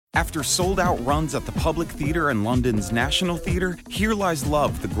After sold-out runs at the Public Theatre and London's National Theatre, Here Lies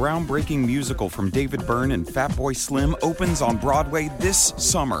Love, the groundbreaking musical from David Byrne and Fatboy Slim, opens on Broadway this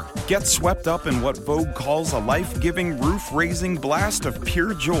summer. Get swept up in what Vogue calls a life-giving, roof-raising blast of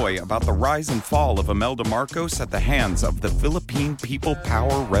pure joy about the rise and fall of Imelda Marcos at the hands of the Philippine People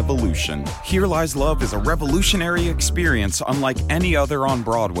Power Revolution. Here Lies Love is a revolutionary experience unlike any other on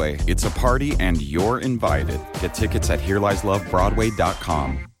Broadway. It's a party and you're invited. Get tickets at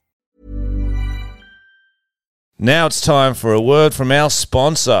HereLiesLoveBroadway.com. Now it's time for a word from our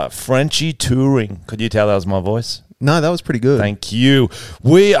sponsor, Frenchie Touring. Could you tell that was my voice? No, that was pretty good. Thank you.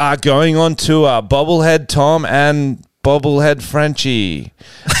 We are going on tour, Bobblehead Tom and Bobblehead Frenchie.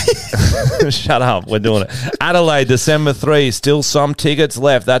 Shut up, we're doing it. Adelaide, December 3, still some tickets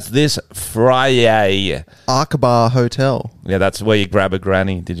left. That's this Friday. Aqaba Hotel. Yeah, that's where you grab a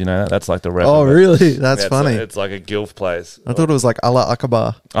granny. Did you know that? That's like the rep. Oh, really? That's funny. It's like a gilf place. I thought it was like Allah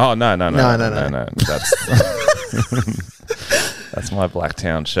Aqaba. Oh, no. No. That's my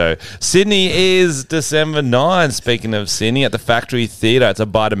Blacktown show. Sydney is December 9. Speaking of Sydney, at the Factory Theatre, it's a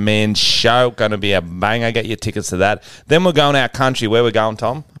by-demand show. Going to be a banger. Get your tickets to that. Then we're going out country. Where we going,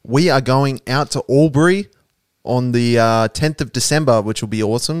 Tom? We are going out to Albury on the 10th of December, which will be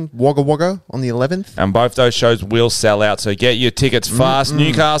awesome. Wagga Wagga on the 11th. And both those shows will sell out, so get your tickets fast.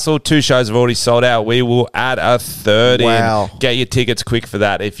 Newcastle, 2 shows have already sold out. We will add a third in. Get your tickets quick for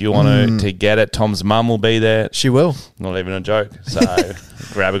that if you want to get it. Tom's mum will be there. She will. Not even a joke. So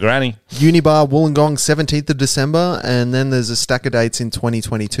grab a granny. Unibar Wollongong, 17th of December, and then there's a stack of dates in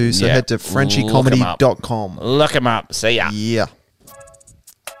 2022, so head to FrenchieComedy.com. Look them up. See ya. Yeah.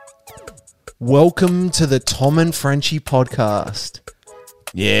 Welcome to the Tom and Frenchie podcast.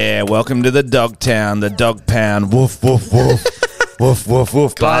 Yeah, welcome to the dog town, the dog pound. Woof, woof, woof. Woof, woof,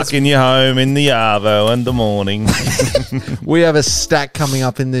 woof. Barking you home in the arvo in the morning. We have a stack coming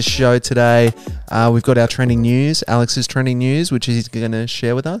up in this show today. We've got our trending news, Alex's trending news, which he's going to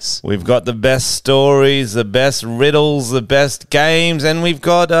share with us. We've got the best stories, the best riddles, the best games, and we've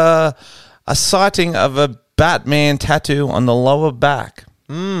got a sighting of a Batman tattoo on the lower back.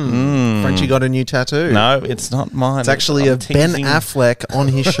 Frenchie got a new tattoo. No, it's not mine. It's actually a Ben Affleck on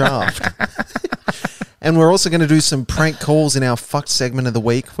his shaft. And we're also going to do some prank calls in our fucked segment of the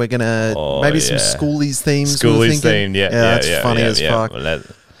week. We're going to some schoolies themes. Schoolies themed, yeah. That's funny as fuck. Well,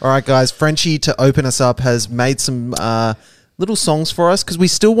 all right, guys. Frenchie, to open us up, has made some little songs for us because we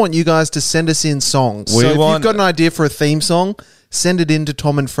still want you guys to send us in songs. So if you've got an idea for a theme song, send it in to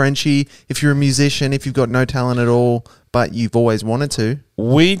Tom and Frenchie. If you're a musician, if you've got no talent at all, but you've always wanted to.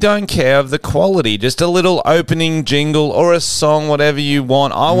 We don't care of the quality. Just a little opening jingle or a song, whatever you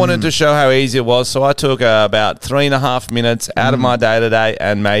want. I wanted to show how easy it was, so I took about 3.5 minutes out of my day today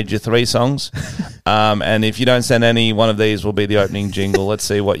and made you 3 songs. And if you don't send any, one of these will be the opening jingle. Let's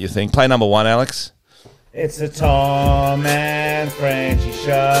see what you think. Play number 1, Alex. It's a Tom and Frenchie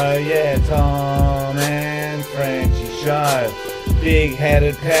show. Yeah, Tom and Frenchie show.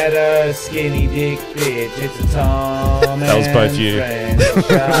 Big-headed pedo, skinny dick bitch. It's a Tom that was both you.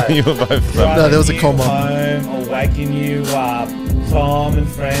 You were both. No, there was a comma. Home or waking you up. Tom and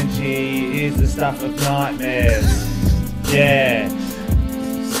Frenchie is the stuff of nightmares. Yeah,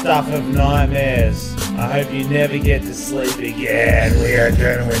 stuff of nightmares. I hope you never get to sleep again. We are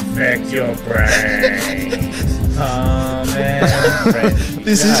going to infect your brain. Tom and Frenchie.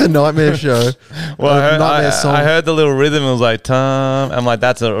 This is a nightmare show. Well, I heard the little rhythm. It was like, Tom. I'm like,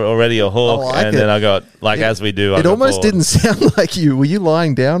 that's already a hook. And then I got, as we do. It almost didn't sound like you. Were you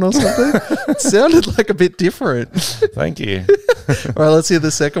lying down or something? It sounded like a bit different. Thank you. All right, let's hear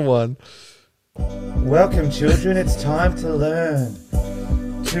the second one. Welcome, children. It's time to learn.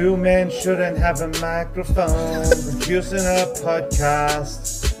 2 men shouldn't have a microphone producing a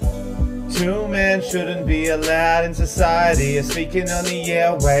podcast. 2 men shouldn't be allowed in society or speaking on the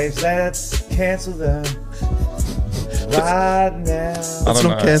airwaves. Let's cancel them right now. Let's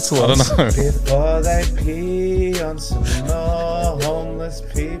not cancel us. I don't know. Before they pee on some more homeless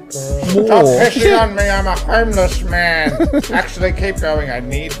people. Stop pissing on me, I'm a homeless man. Actually, keep going. I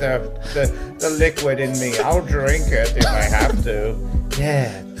need the liquid in me. I'll drink it if I have to.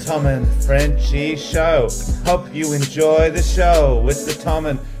 Yeah, Tom and Frenchie show. Hope you enjoy the show with the Tom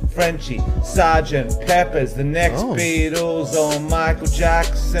and Frenchie, Sgt. Pepper's, the next Beatles or Michael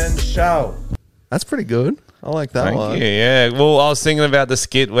Jackson show. That's pretty good. I like that one. Thank you, yeah. Well, I was thinking about the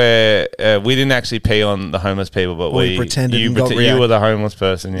skit where we didn't actually pee on the homeless people, but we pretended you you were the homeless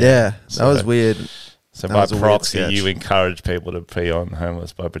person. Yeah, that was weird. So by proxy, you encourage people to pee on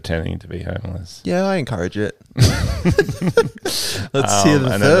homeless by pretending to be homeless. Yeah, I encourage it. Let's hear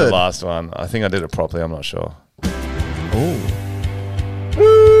the and third. Then the last one. I think I did it properly. I'm not sure. Oh.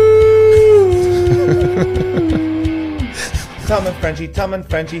 Tom and Frenchie, Tom and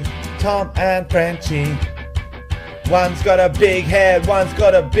Frenchie, Tom and Frenchie. One's got a big head, one's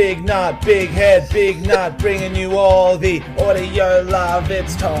got a big nut, big head, big nut, bringing you all the audio love.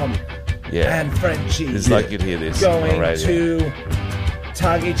 It's Tom and Frenchie. It's like you'd hear this on the going radio. to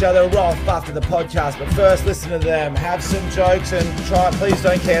tug each other off after the podcast. But first, listen to them, have some jokes, and please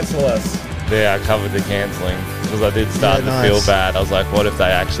don't cancel us. Yeah, I covered the cancelling because I did start to feel bad. I was like, what if they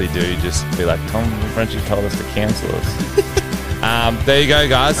actually do just be like, Tom and Frenchie told us to cancel us? There you go,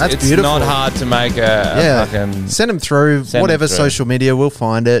 guys. That's it's beautiful. not hard to make a fucking... Send them through. Whatever social media, we'll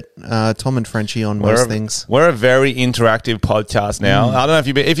find it. Tom and Frenchie on most things. We're a very interactive podcast now. I don't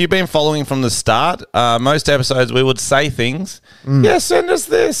know if you've been following from the start. Most episodes we would say things. Yeah, send us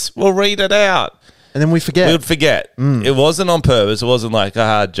this. We'll read it out. And then we forget. We'd forget. It wasn't on purpose. It wasn't like,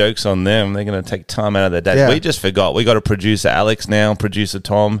 jokes on them. They're going to take time out of their day. Yeah. We just forgot. We got a producer, Alex, now, producer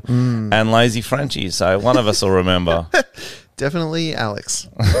Tom, and lazy Frenchie. So one of us will remember. Definitely Alex.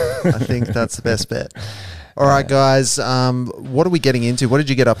 I think that's the best bet. All right, guys. What are we getting into? What did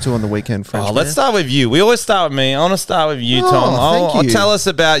you get up to on the weekend, French? Let's start with you. We always start with me. I want to start with you, Tom. Thank you. Tell us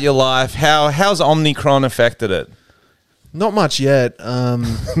about your life. How's Omicron affected it? Not much yet. I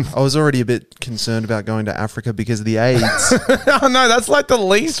was already a bit concerned about going to Africa because of the AIDS. Oh, no, that's like the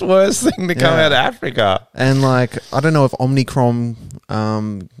least worst thing to come out of Africa. And like, I don't know if Omicron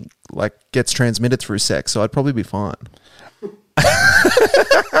gets transmitted through sex, so I'd probably be fine.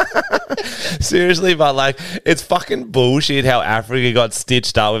 Seriously, but like, it's fucking bullshit how Africa got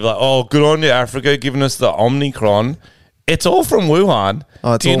stitched up with like, oh, good on you, Africa, giving us the Omicron. It's all from Wuhan.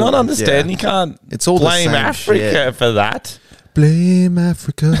 Do you not understand? Yeah. You can't It's all blame the same Africa shit. for that. Blame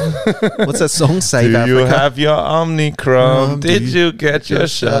Africa. What's that song? Save Do Africa. you have your Omicron? Did you get your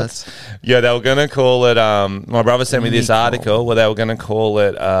shots? Yeah, they were going to call it, my brother sent me this article where they were going to call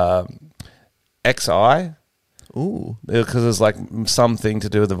it XI. Ooh. Because it's like something to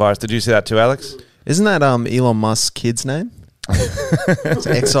do with the virus. Did you see that too, Alex? Isn't that Elon Musk's kid's name?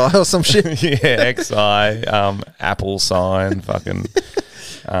 It's XI or some shit. Yeah, XI, Apple sign, fucking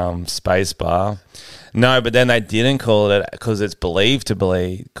space bar. No, but then they didn't call it because it's believed to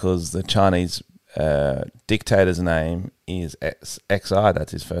be because the Chinese dictator's name is XI.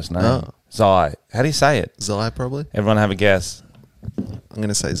 That's his first name. Oh. Xi. How do you say it? Xi, probably. Everyone have a guess. I'm going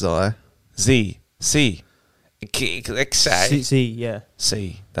to say Xi. Z. C. X-A. C, yeah.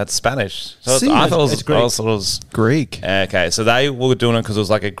 C. That's Spanish. So C. I thought It's Greek. it was Greek. Okay, so they were doing it because it was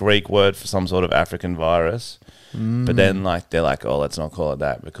like a Greek word for some sort of African virus. But then like they're like, oh, let's not call it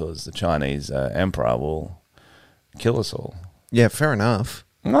that because the Chinese emperor will kill us all. Yeah, fair enough.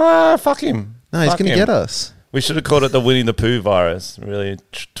 Nah, fuck him. No, he's Fuck going to him. get us. We should have called it the Winnie the Pooh virus. Really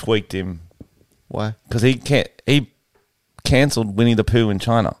tweaked him Why? because he cancelled Winnie the Pooh in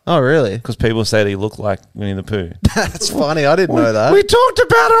China Oh, really? because people said he looked like Winnie the Pooh. That's funny. I didn't know that. We talked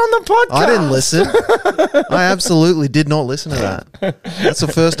about it on the podcast. I didn't listen. I absolutely did not listen to that. That's the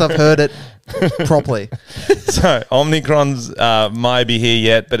first I've heard it properly. So Omicron's might be here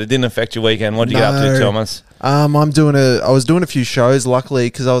yet, but it didn't affect your weekend. What did you get up to, No. Thomas? I was doing a few shows, luckily,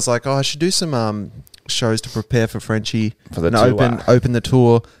 because I was like, oh, I should do some shows to prepare for Frenchie For the and tour. open the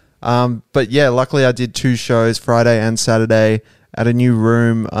tour. But yeah, luckily I did 2 shows, Friday and Saturday, at a new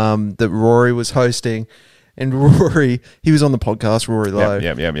room that Rory was hosting. And Rory, he was on the podcast, Rory Lowe.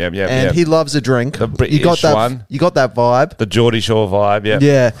 Yep. And he loves a drink. The British you got that one. You got that vibe. The Geordie Shore vibe, yep.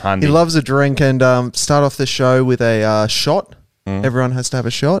 Yeah, Handy. he loves a drink, and start off the show with a shot. Everyone has to have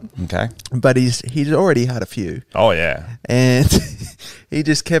a shot, Okay. but he'd already had a few, Oh, yeah. and he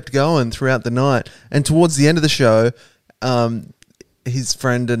just kept going throughout the night. And towards the end of the show, his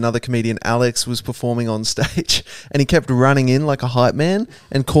friend, another comedian, Alex, was performing on stage, and he kept running in like a hype man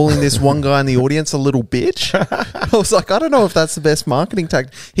and calling this one guy in the audience a little bitch. I was like, I don't know if that's the best marketing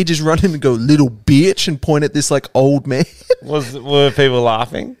tactic. He'd just run in and go, little bitch, and point at this like old man. Were people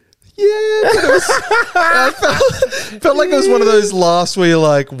laughing? Yeah, but it was, I felt like it was one of those laughs where you're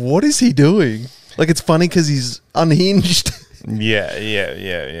like, what is he doing? Like, it's funny because he's unhinged. Yeah.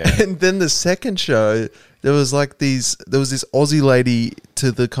 And then the second show, there was this Aussie lady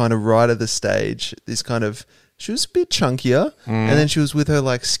to the kind of right of the stage, she was a bit chunkier, and then she was with her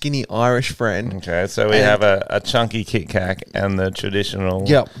like skinny Irish friend. Okay, so we have a chunky Kit Kat and the traditional...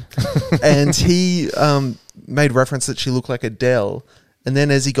 Yep. And he made reference that she looked like Adele. And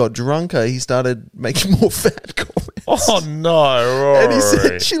then as he got drunker, he started making more fat comments. Oh, no, Rory. And he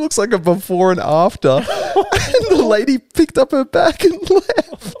said she looks like a before and after. And the lady picked up her bag and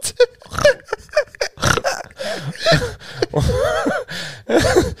left.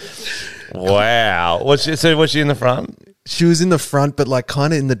 Wow. Was she in the front? She was in the front, but like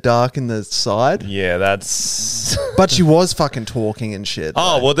kind of in the dark in the side. Yeah, that's. But she was fucking talking and shit.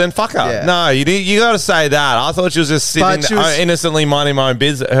 Oh, like. well then fuck her. Yeah. No, you got to say that. I thought she was just sitting innocently minding my own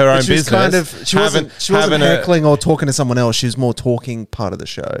business, her own She was business. she wasn't heckling or talking to someone else. She was more talking part of the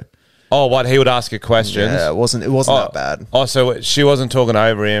show. Oh, what? He would ask her questions? Yeah, it wasn't that bad. Oh, so she wasn't talking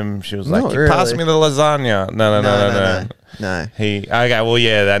over him. She was like, Not pass really. me the lasagna. No. Okay, well,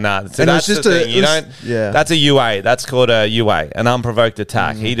 yeah, nah. So that's just the thing. That's a UA. That's called a UA, an unprovoked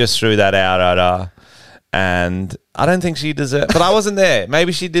attack. He just threw that out at her. And I don't think she deserved, but I wasn't there.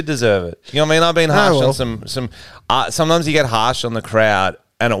 Maybe she did deserve it. You know what I mean? I've been harsh on some. Sometimes you get harsh on the crowd,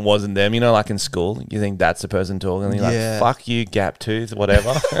 and it wasn't them. You know, like in school, you think that's the person talking, and you're like, "Fuck you, gap tooth,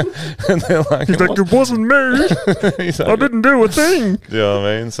 whatever." And they're like, "He's like, it wasn't me. Like, I didn't do a thing." You know what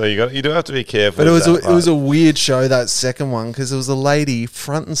I mean? So you do have to be careful. But it was a weird show, that second one, because it was a lady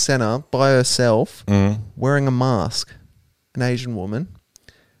front and center by herself, wearing a mask, an Asian woman.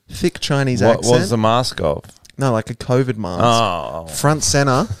 Thick Chinese accent. What was the mask of? No, like a COVID mask. Oh. Front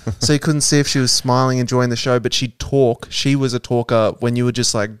center. So you couldn't see if she was smiling, enjoying the show, but she'd talk. She was a talker when you were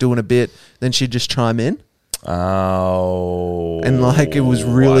just like doing a bit, then she'd just chime in. Oh. And like it was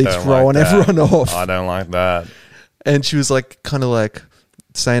really throwing everyone off. I don't like that. And she was like kind of like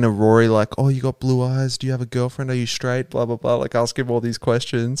saying to Rory, like, "Oh, you got blue eyes. Do you have a girlfriend? Are you straight? Blah, blah, blah." Like asking him all these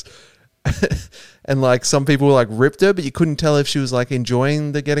questions. And like some people were like ripped her, but you couldn't tell if she was like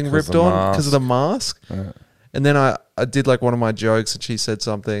enjoying the getting ripped on because of the mask. Yeah. And then I did like one of my jokes and she said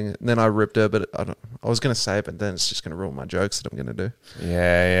something and then I ripped her, but I was going to say it, but then it's just going to ruin my jokes that I'm going to do.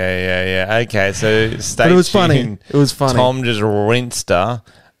 Yeah. Okay, so stay But it was tuned. funny. It was funny. Tom just rinsed her.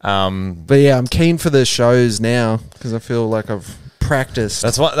 But yeah, I'm keen for the shows now because I feel like I've practiced.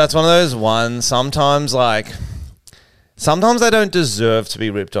 That's one of those ones. Sometimes they don't deserve to be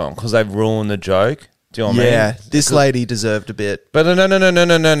ripped on because they've ruined the joke. Do you know what I mean? Yeah, this lady deserved a bit. But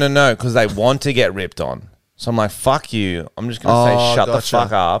no, because they want to get ripped on. So I'm like, fuck you. I'm just going to say, shut the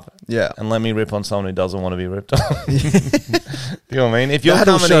fuck up. Yeah. And let me rip on someone who doesn't want to be ripped on. Do you know what I mean? If you're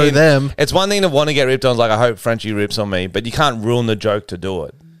That'll coming show in, them. It's one thing to want to get ripped on. It's like, I hope Frenchie rips on me. But you can't ruin the joke to do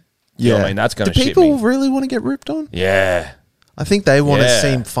it. You know what I mean? That's going to shit me. Do people really want to get ripped on? Yeah. I think they want to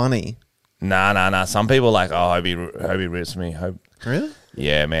seem funny. Nah. Some people are like, oh, hope he rips me. Really?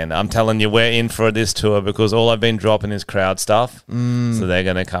 Yeah, man. I'm telling you, we're in for this tour because all I've been dropping is crowd stuff. So they're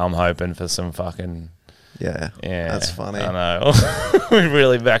going to come hoping for some fucking... Yeah, that's funny. I know. We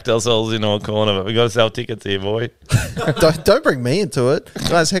really backed ourselves into a corner, but we got to sell tickets here, boy. Don't bring me into it.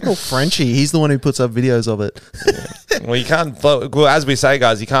 Guys, heckle Frenchie. He's the one who puts up videos of it. Yeah. Well, you can't... Well, as we say,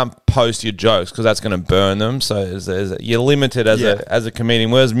 guys, you can't post your jokes because that's going to burn them. So you're limited as a comedian,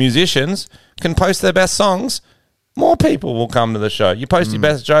 whereas musicians can post their best songs. More people will come to the show. You post your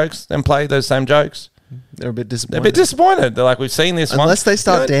best jokes, then play those same jokes. They're a bit disappointed. They're like, we've seen this one. Unless they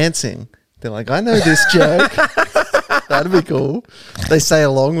start dancing. They're like, I know this joke. That'd be cool. They say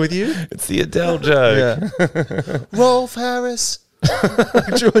along with you. It's the Adele joke. Yeah. Rolf Harris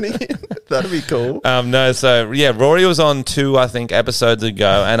joining in. That'd be cool. Rory was on 2, I think, episodes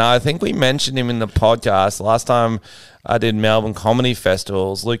ago, and I think we mentioned him in the podcast. Last time I did Melbourne Comedy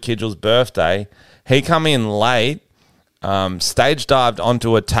Festivals, Luke Kidgell's birthday, he come in late. Stage dived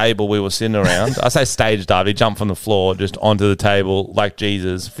onto a table we were sitting around. I say stage dived. He jumped from the floor just onto the table like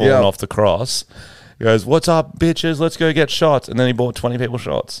Jesus falling off the cross. He goes, "What's up, bitches? Let's go get shots." And then he bought 20 people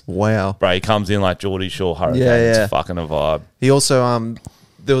shots. Wow. Bro, he comes in like Geordie Shore Hurricane. Yeah. It's fucking a vibe. He also,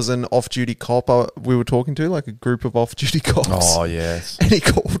 there was an off-duty cop we were talking to, like a group of off-duty cops. Oh, yes. And he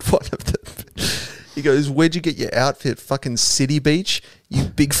called one of them. He goes, "Where'd you get your outfit? Fucking City Beach, you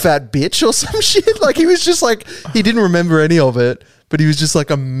big fat bitch," or some shit. Like, he was just like, he didn't remember any of it, but he was just like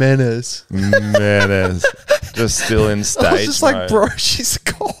a menace. Just still in stage I was just like, bro, she's a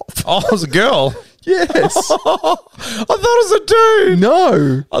cop. Oh, it was a girl? Yes. I thought it was a dude.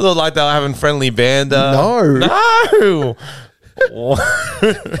 No. I thought like they were having friendly banter. No.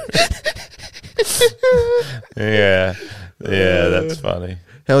 Yeah, that's funny.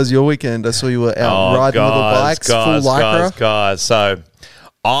 How was your weekend? I saw you were out riding little bikes, full lycra. Guys. So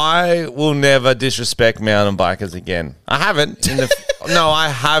I will never disrespect mountain bikers again. I haven't in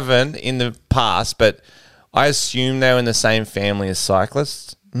the past, but I assume they were in the same family as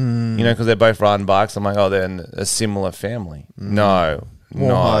cyclists. You know, because they're both riding bikes. I'm like, oh, they're in a similar family. No,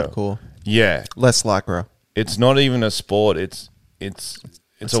 more hardcore. Yeah, less lycra. It's not even a sport. It's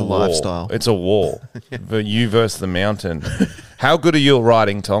a lifestyle. It's a war. But you versus the mountain. How good are you at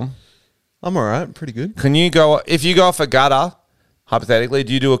riding, Tom? I'm all right. Pretty good. Can you go, if you go off a gutter, hypothetically,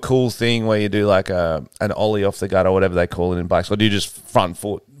 do you do a cool thing where you do like an ollie off the gutter, whatever they call it in bikes? Or do you just front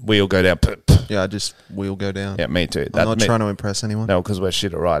foot wheel go down? Yeah, I just wheel go down. Yeah, me too. I'm not trying to impress anyone. No, because we're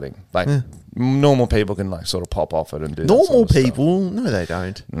shit at riding. Like, normal people can, like, sort of pop off it and do Normal that sort of people? No, they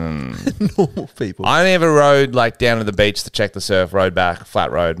don't. Normal people. I never rode, like, down to the beach to check the surf, rode back,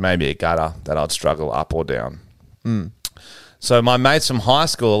 flat road, maybe a gutter that I'd struggle up or down. So my mates from high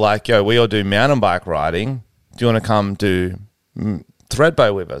school are like, yo, we all do mountain bike riding. Do you want to come do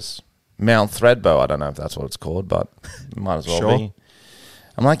Threadbow with us? Mount Threadbow. I don't know if that's what it's called, but it might as well be.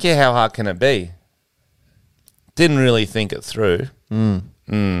 I'm like, yeah, how hard can it be? Didn't really think it through.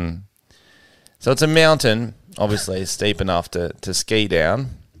 So it's a mountain, obviously steep enough to ski down.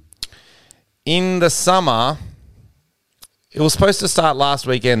 In the summer, it was supposed to start last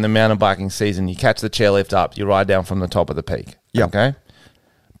weekend, the mountain biking season. You catch the chairlift up, you ride down from the top of the peak. Yep. Okay?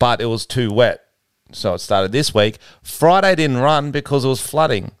 But it was too wet. So it started this week. Friday didn't run because it was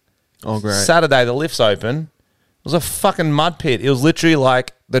flooding. Oh, great. Saturday, the lift's open. It was a fucking mud pit. It was literally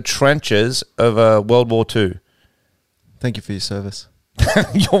like the trenches of World War II. Thank you for your service.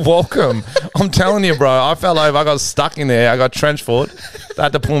 You're welcome. I'm telling you, bro. I fell over. I got stuck in there. I got trench foot. They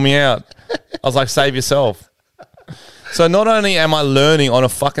had to pull me out. I was like, save yourself. So not only am I learning on a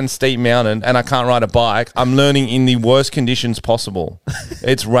fucking steep mountain and I can't ride a bike, I'm learning in the worst conditions possible.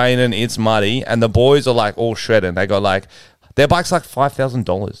 It's raining, it's muddy, and the boys are like all shredded. They got like, their bike's like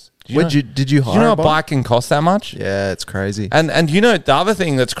 $5,000. Did you hire you know a a bike can cost that much? Yeah, it's crazy. And you know the other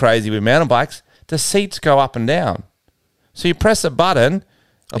thing that's crazy with mountain bikes, the seats go up and down. So you press a button.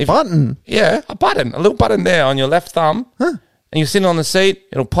 Button? Yeah, a button. A little button there on your left thumb. And you're sitting on the seat,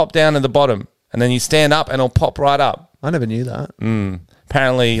 it'll pop down to the bottom. And then you stand up and it'll pop right up. I never knew that.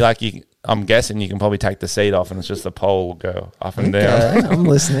 Apparently, like I'm guessing you can probably take the seat off and it's just the pole will go up and down. I'm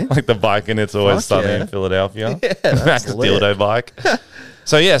listening. Like the bike and It's Always Sunny in Philadelphia. Yeah, that's Max dildo bike.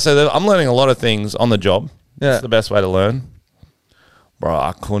 So yeah, I'm learning a lot of things on the job. Yeah. It's the best way to learn. Bro,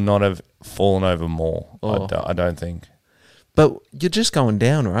 I could not have fallen over more. I don't think. But you're just going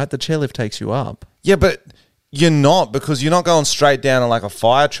down, right? The chairlift takes you up. Yeah, but you're not, because you're not going straight down on like a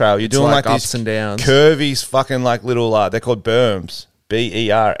fire trail. You're doing like ups these and downs. curvy fucking like little, they're called berms.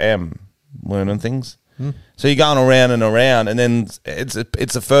 BERM. Learning things. So you're going around and around, and then it's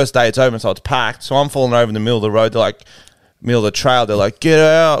the first day it's open, so it's packed. So I'm falling over in the middle of the road. They're like, middle of the trail. They're like, get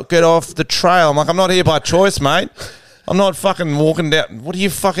out, get off the trail. I'm like, I'm not here by choice, mate. I'm not fucking walking down. What are you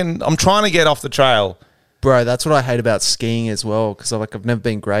fucking, I'm trying to get off the trail. Bro, that's what I hate about skiing as well, because I've never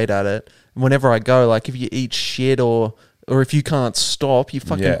been great at it. And whenever I go, like if you eat shit or if you can't stop, you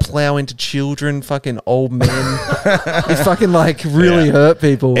fucking plow into children, fucking old men. You fucking like really hurt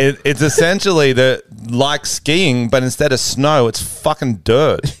people. It's essentially like skiing, but instead of snow, it's fucking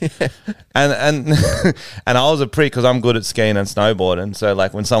dirt. And I was a prick because I'm good at skiing and snowboarding. So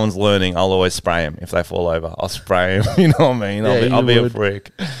like when someone's learning, I'll always spray them if they fall over. I'll spray them. You know what I mean? I'll be a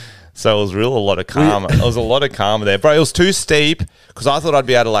prick. So it was a lot of karma. It was a lot of karma there. Bro, it was too steep because I thought I'd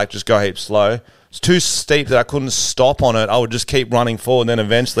be able to like just go heap slow. It's too steep that I couldn't stop on it. I would just keep running forward, and then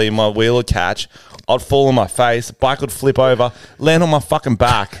eventually my wheel would catch. I'd fall on my face. The bike would flip over, land on my fucking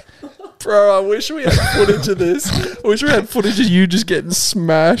back. Bro, I wish we had footage of this. I wish we had footage of you just getting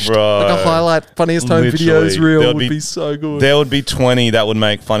smashed. Bro, like a highlight funniest home videos reel would be so good. There would be 20 that would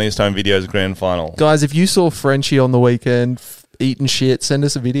make funniest home videos grand final. Guys, if you saw Frenchie on the weekend eating shit, send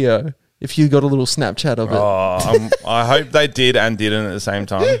us a video. If you got a little Snapchat of it. I hope they did and didn't at the same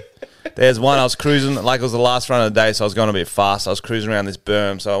time. There's one, I was cruising, like it was the last run of the day, so I was going a bit fast. I was cruising around this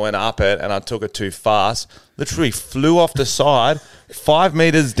berm, so I went up it and I took it too fast. Literally flew off the side, 5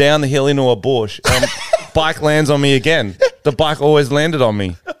 meters down the hill into a bush, and bike lands on me again. The bike always landed on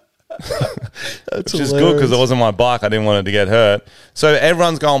me. That's which is good because it wasn't my bike. I didn't want it to get hurt. So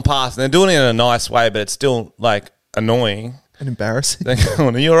everyone's going past, and they're doing it in a nice way, but it's still like annoying. And embarrassing. They're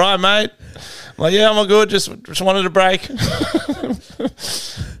going, are you all right, mate? I'm like, yeah, I'm all good. Just wanted a break.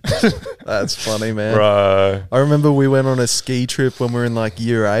 That's funny, man. Bro. I remember we went on a ski trip when we were in like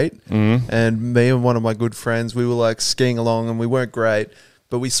year 8, and me and one of my good friends, we were like skiing along, and we weren't great,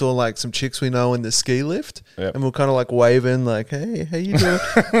 but we saw like some chicks we know in the ski lift, and we we're kind of like waving, like, hey, how you doing?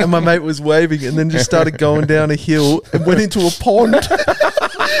 And my mate was waving, and then just started going down a hill and went into a pond.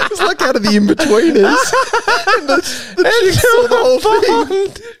 It was like out of the in-betweeners. And the chicks saw the whole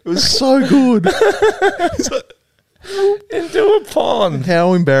thing. It was so good. Into a pond.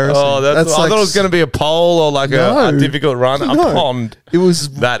 How embarrassing. Oh, that's I thought it was going to be a pole or like a difficult run. A pond. It was.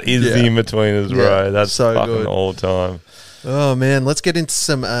 That is the in-betweeners, bro. That's so fucking good. All time. Oh, man. Let's get into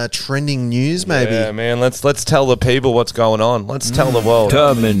some trending news, maybe. Yeah, man. Let's tell the people what's going on. Let's tell the world.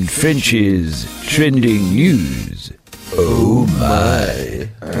 Tom and French's trending news. Oh, my.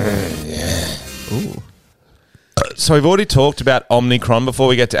 Yeah. Ooh. So we've already talked about Omicron before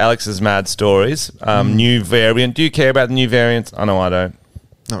we get to Alex's mad stories. New variant. Do you care about the new variants? I know I don't.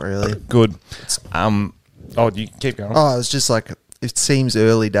 Not really. Good. You keep going. Oh, it's just like, it seems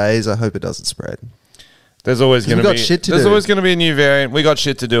early days. I hope it doesn't spread. There's always going to be shit to There's do. always going to be a new variant. We got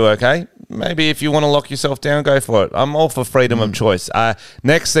shit to do, okay? Maybe if you want to lock yourself down, go for it. I'm all for freedom of choice.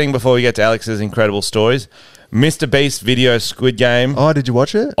 Next thing before we get to Alex's incredible stories, Mr. Beast video Squid Game. Oh, did you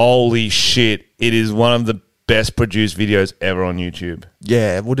watch it? Holy shit. It is one of the best produced videos ever on YouTube.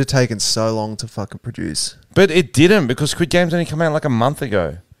 Yeah, it would have taken so long to fucking produce. But it didn't, because Squid Game's only come out like a month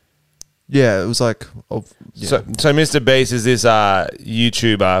ago. Yeah, it was like... So Mr. Beast is this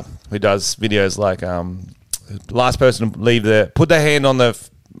YouTuber who does videos like last person to put their hand on the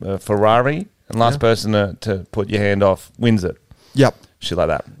Ferrari, and last person to put your hand off wins it. Yep. Shit like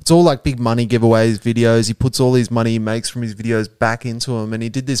that. It's all like big money giveaways, videos. He puts all his money he makes from his videos back into them. And he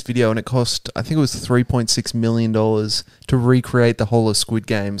did this video and it cost, I think it was $3.6 million to recreate the whole of Squid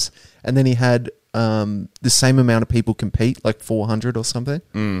Games. And then he had the same amount of people compete, like 400 or something.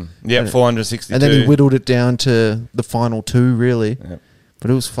 Yeah, 462. And then he whittled it down to the final two, really. Yep.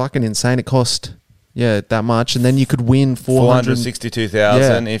 But it was fucking insane. It cost... Yeah, that much. And then you could win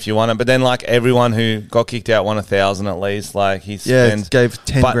 462,000 if you won it. But then, like, everyone who got kicked out won 1,000 at least. Like, he spends... gave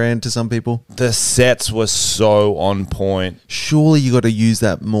 10 grand to some people. The sets were so on point. Surely you got to use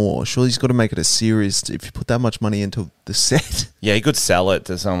that more. Surely you've got to make it a series if you put that much money into the set. Yeah, he could sell it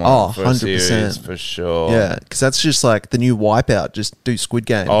to someone for 100%. a series, for sure. Yeah, because that's just like the new Wipeout. Just do Squid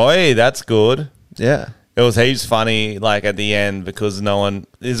Game. Oh, hey, that's good. Yeah. It was heaps funny, like, at the end, because no one...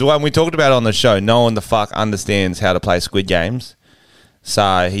 Is what we talked about on the show. No one the fuck understands how to play Squid Games.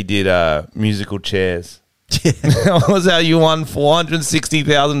 So he did musical chairs. Yeah. That was how you won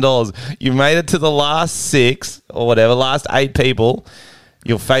 $460,000. You made it to the last 6 or whatever, last 8 people.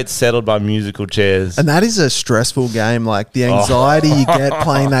 Your fate's settled by musical chairs. And that is a stressful game. Like, the anxiety you get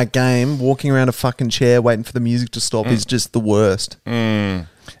playing that game, walking around a fucking chair waiting for the music to stop is just the worst.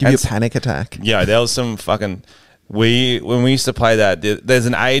 Give you a panic attack. Yeah, there was some fucking... When we used to play that, there's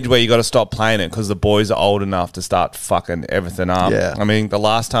an age where you got to stop playing it because the boys are old enough to start fucking everything up. Yeah. I mean, the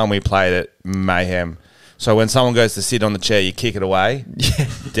last time we played it, mayhem. So when someone goes to sit on the chair, you kick it away. Yeah.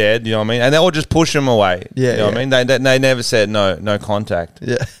 Dead, you know what I mean? And they'll just push them away. Yeah, you know what I mean? They never said no contact.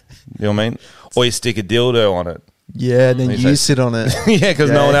 Yeah. You know what I mean? Or you stick a dildo on it. Yeah, and then you sit on it. Yeah,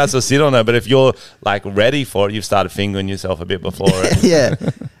 because no one else will sit on it. But if you're like ready for it, you've started fingering yourself a bit before it. Yeah.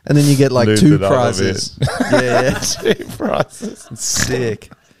 And then you get like Lubed 2 it up a prizes. Yeah. 2 prizes. It's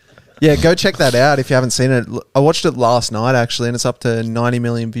sick. Yeah, go check that out if you haven't seen it. I watched it last night actually, and it's up to 90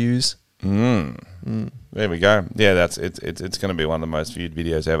 million views. There we go. Yeah, it's going to be one of the most viewed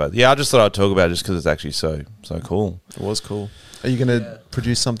videos ever. Yeah, I just thought I'd talk about it just because it's actually so cool. It was cool. Are you going to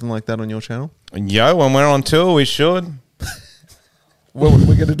produce something like that on your channel? Yo, when we're on tour, we should. Well,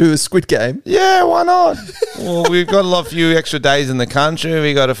 we're going to do a Squid Game. Yeah, why not? Well, we've got a few extra days in the country.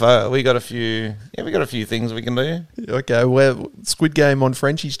 We got a few things we can do. Okay, well, Squid Game on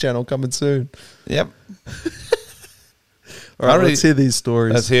Frenchie's channel coming soon. Yep. All right, let's hear these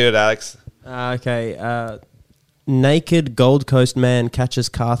stories. Let's hear it, Alex. Okay. Naked Gold Coast man catches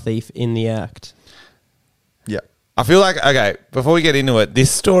car thief in the act. Yeah. I feel like, okay, before we get into it,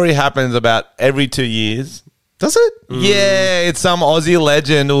 this story happens about every 2 years. Does it? Yeah, it's some Aussie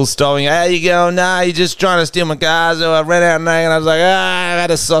legend who's stopping. How you going? Nah, you're just trying to steal my car. So I ran out naked and I was like, I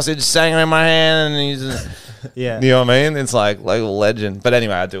had a sausage hanging in my hand. And he's just, Yeah. you know what I mean? It's like a legend. But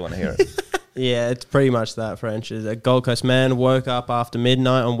anyway, I do want to hear it. Yeah, it's pretty much that, French. A Gold Coast man woke up after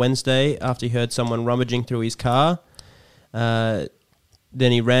midnight on Wednesday after he heard someone rummaging through his car. Then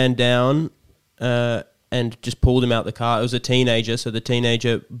he ran down and just pulled him out the car. It was a teenager, so the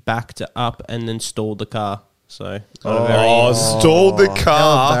teenager backed up and then stalled the car. So, stalled the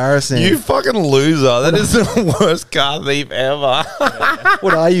car. How embarrassing. You fucking loser. That is the worst car thief ever.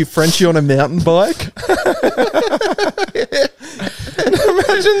 What are you, Frenchie on a mountain bike?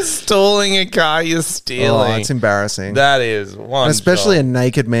 Imagine stalling a car you're stealing. Oh, it's embarrassing. That is one. And especially job. a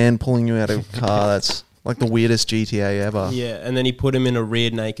naked man pulling you out of a car. That's like the weirdest GTA ever. yeah, and then he put him in a rear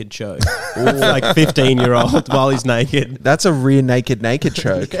naked choke. Like 15-year-old while he's naked. That's a rear naked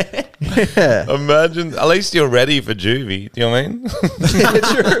choke. Yeah. Imagine, at least you're ready for juvie. Do you know what I mean?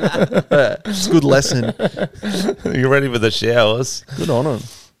 It's a good lesson. You're ready for the showers. Good on him.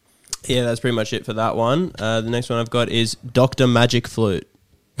 Yeah, that's pretty much it for that one. The next one I've got is Dr. Magic Flute.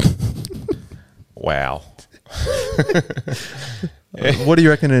 Wow. What do you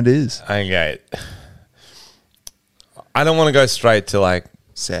reckon it is? Okay. I don't want to go straight to like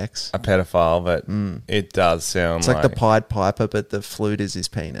Sex. a pedophile, but it does sound It's like the Pied Piper, but the flute is his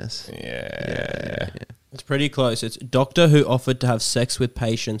penis. Yeah. It's pretty close. It's doctor who offered to have sex with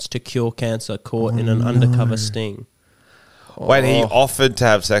patients to cure cancer caught in an undercover sting. Wait, he offered to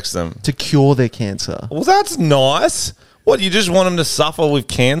have sex with them. To cure their cancer. Well, that's nice. What, you just want them to suffer with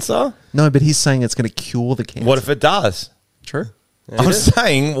cancer? No, but he's saying it's going to cure the cancer. What if it does? True. I'm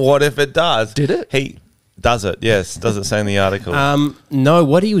saying, what if it does? Did it? He does it, yes. Does it say in the article? No,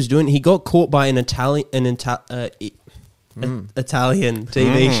 what he was doing, he got caught by an Italian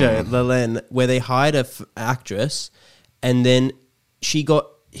TV show, La Len, where they hired a actress, and then he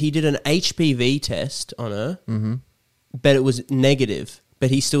did an HPV test on her, but it was negative. But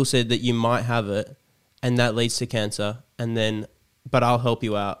he still said that you might have it, and that leads to cancer. And then, but I'll help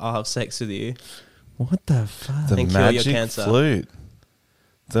you out. I'll have sex with you. What the fuck? The and cure your magic cancer. flute.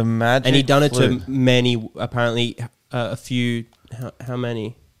 The magic And he done it flute. to many, apparently a few. How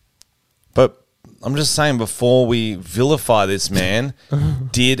many? But I'm just saying, before we vilify this man,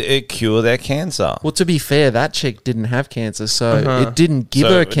 did it cure their cancer? Well, to be fair, that chick didn't have cancer, so it didn't give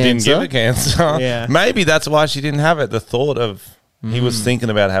So her it cancer. didn't give her cancer. Yeah. Maybe that's why she didn't have it. The thought of he was thinking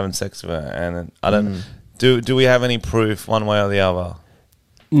about having sex with her, and I don't. Do we have any proof one way or the other?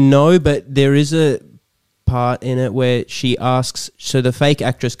 No, but there is a part in it where she asks. So the fake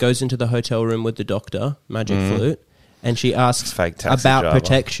actress goes into the hotel room with the doctor, Magic Flute, and she asks Fake taxi about driver.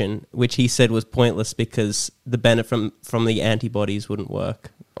 protection, which he said was pointless because the benefit from the antibodies wouldn't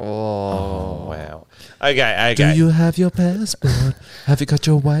work. Oh wow. Okay. Do you have your passport? Have you got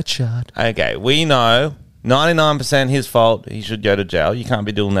your white shot? Okay, we know 99% his fault. He should go to jail. You can't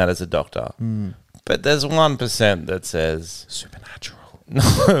be doing that as a doctor. But there's 1% that says Supernatural. no.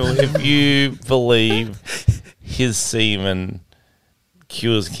 If you believe his semen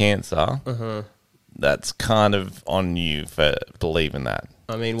cures cancer, that's kind of on you for believing that.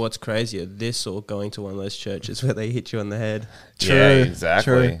 I mean, what's crazier, this or going to one of those churches where they hit you on the head? Yeah,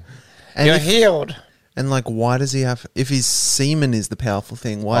 exactly. True. And You're if- healed. And like, why does he have? If his semen is the powerful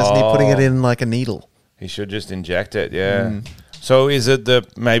thing, why isn't he putting it in like a needle? He should just inject it. Yeah. So is it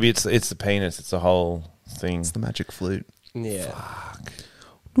maybe it's the penis? It's the whole thing. It's the magic flute. Yeah.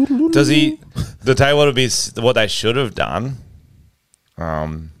 Does he? The tell you what would be what they should have done.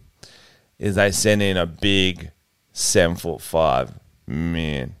 Is they send in a big 7'5"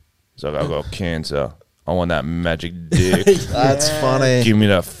 man. He's like, I got cancer. I want that magic dick. That's funny. Give me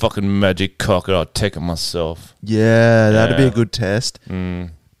that fucking magic cock, and I'll take it myself. Yeah, that'd be Yeah. a good test.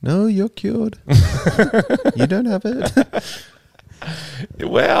 No, you're cured. You don't have it.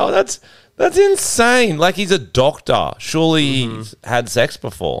 Wow, that's insane. Like, he's a doctor. Surely he's had sex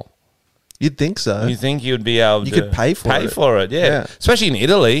before. You'd think so. You think you'd be able You to could pay for it. yeah. Yeah. Especially in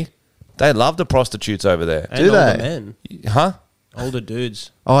Italy. They love the prostitutes over there. And Do older they? men. Huh? Older dudes.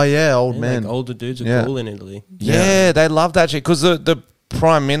 Oh yeah, old Yeah, men. like older dudes are Yeah. cool in Italy. Yeah, they love that shit. Because the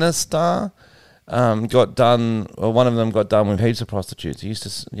Prime Minister got done, or one of them got done with heaps of prostitutes. He used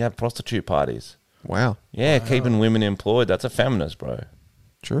to have prostitute parties. Wow. Yeah, keeping women employed. That's a feminist, bro.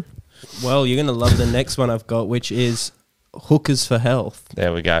 True. Well, you're going to love the next one I've got, which is Hookers for Health.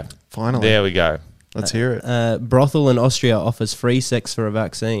 There we go. Finally. There we go. Let's hear it. Brothel in Austria offers free sex for a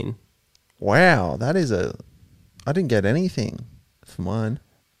vaccine. Wow, that is a. I didn't get anything for mine.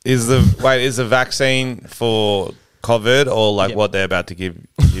 Is the vaccine for COVID or like Yep. what they're about to give you?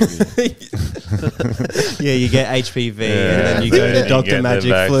 Yeah, you get HPV and then you Yeah. go You to get Dr. the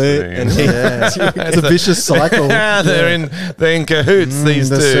Magic vaccine. Flute. And It's a vicious cycle. they're in cahoots. These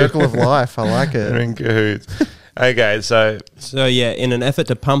the two. circle of life. I like They're it. in cahoots. Okay, so So, yeah, in an effort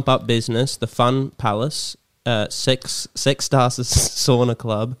to pump up business, the Fun Palace Sex Stars Sauna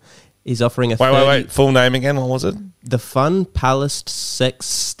Club is offering a wait. Full name again? What was it? The Fun Palace Sex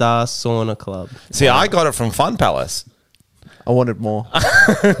Star Sauna Club. See, I got it from Fun Palace. I wanted more.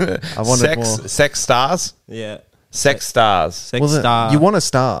 I wanted more. Sex Stars? Yeah. Sex Stars. Sex Well, Star. you want a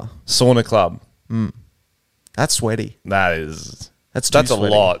star? Sauna Club. That's sweaty. That's That's a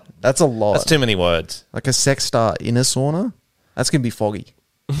sweaty. lot. That's a lot. That's too many words. Like a sex star in a sauna. That's gonna be foggy.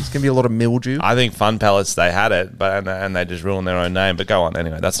 It's gonna be a lot of mildew. I think Fun Palace, they had it, but and they just ruined their own name. But go on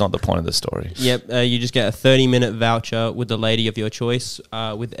anyway. That's not the point of the story. Yep, you just get a 30-minute voucher with the lady of your choice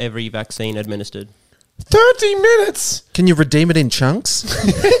with every vaccine administered. 30 minutes. Can you redeem it in chunks?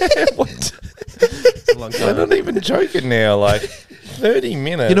 What? It's a long I'm time. not even joking now. Like 30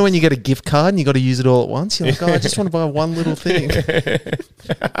 minutes. You know when you get a gift card and you got to use it all at once? You're like, oh, I just want to buy one little thing.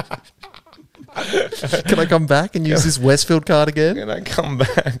 Can I come back and use this Westfield card again? Can I come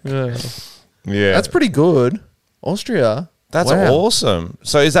back? Yeah. Yeah, That's pretty good. Austria. That's Wow. awesome.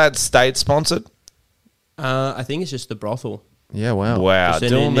 So is that state sponsored? I think it's just the brothel. Yeah, wow. Wow, Just an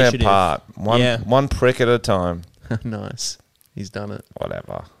doing their initiative. part. Yeah. One prick at a time. Nice. He's done it.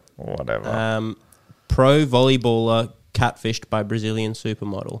 Whatever. pro volleyballer catfished by Brazilian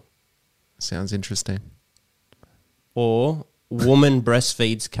supermodel. Sounds interesting. Or woman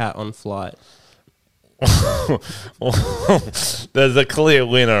breastfeeds cat on flight. There's a clear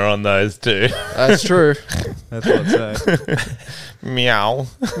winner on those two. That's true. That's what I'd say. Meow.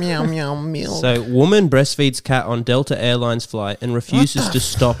 Meow, meow, meow. So, woman breastfeeds cat on Delta Airlines flight and refuses to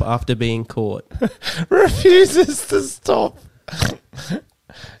stop after being caught. Refuses to stop.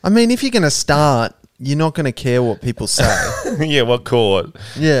 I mean, if you're going to start, you're not going to care what people say. Yeah, what caught?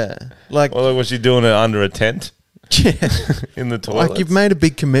 Yeah. Like, Well, was she doing it under a tent yeah. in the toilet? Like, you've made a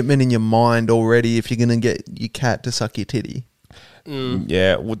big commitment in your mind already if you're going to get your cat to suck your titty.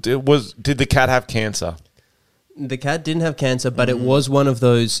 Yeah. Did the cat have cancer? The cat didn't have cancer, but it was one of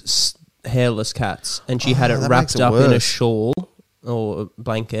those hairless cats, and she had it that wrapped makes it up in a worse. shawl or a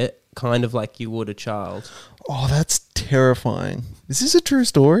blanket, kind of like you would a child. Oh, that's terrifying. Is this a true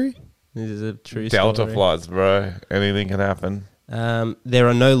story? This is a true Delta story. flights, bro. Anything can happen. There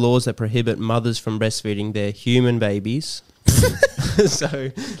are no laws that prohibit mothers from breastfeeding their human babies.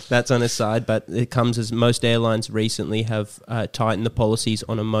 So that's on a side, but it comes as most airlines recently have tightened the policies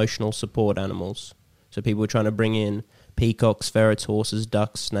on emotional support animals. So people are trying to bring in peacocks, ferrets, horses,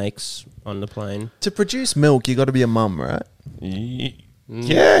 ducks, snakes on the plane. To produce milk, you got to be a mum, right?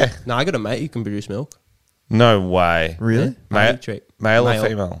 Yeah. No, I got a mate who can produce milk. No way. Really? Ma- Treat. Male or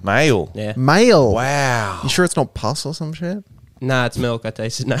female? Male. Yeah. Male. Wow. You sure it's not pus or some shit? Nah, it's milk. I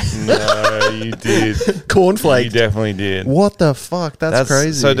tasted no. No, you did. Cornflake. You definitely did. What the fuck? That's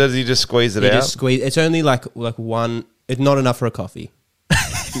crazy. So does he just squeeze it You out? just squeeze. It's only like one. It's not enough for a coffee.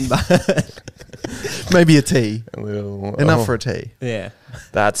 Maybe a tea. A little, Enough for a tea. Yeah.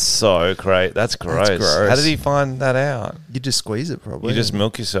 That's so great. That's gross. gross. How did he find that out? You just squeeze it probably. You just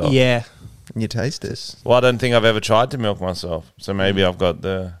milk yourself. Yeah. And you taste it. Well, I don't think I've ever tried to milk myself. So maybe I've got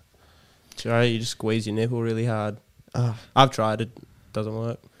the... Try. You just squeeze your nipple really hard. I've tried it. Doesn't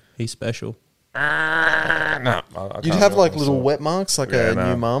work. He's special. No. I You'd can't have milk like little myself. wet marks like Yeah, a no.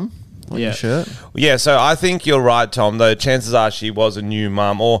 new mum on Yeah. your shirt. Yeah, so I think you're right, Tom, though. Chances are she was a new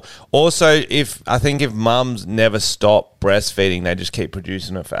mum. Or also, if mums never stop breastfeeding, they just keep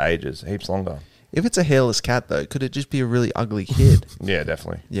producing it for ages, heaps longer. If it's a hairless cat though, could it just be a really ugly kid? Yeah,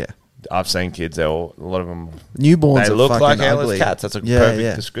 definitely. Yeah. I've seen kids, a lot of them, Newborns they are look fucking like hairless ugly. cats. That's a Yeah, perfect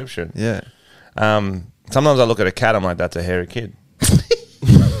yeah. description. Yeah. Sometimes I look at a cat, I'm like, that's a hairy kid.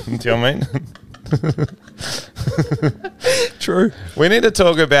 Do you know what I mean? True. We need to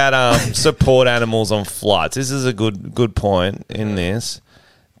talk about support animals on flights. This is a good point in this.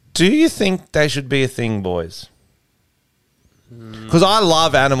 Do you think they should be a thing, boys? Because I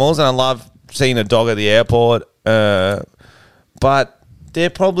love animals and I love seeing a dog at the airport, but they're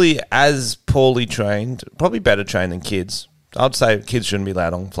probably as poorly trained, probably better trained than kids. I'd say kids shouldn't be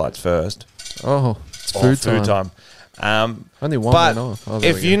allowed on flights first. Oh, it's Or food time. Only one but went off. Oh, there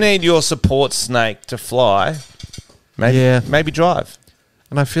if we you go. need your support snake to fly, maybe drive.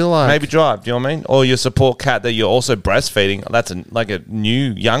 And I feel like Maybe drive. Do you know what I mean? Or your support cat that you're also breastfeeding. That's like a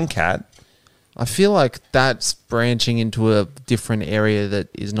new young cat. I feel like that's branching into a different area that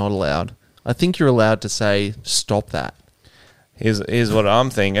is not allowed. I think you're allowed to say, stop that. Here's what I'm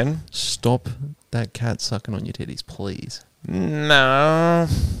thinking. Stop that cat sucking on your titties, please. No,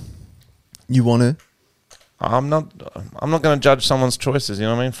 You want to? I'm not going to judge someone's choices. You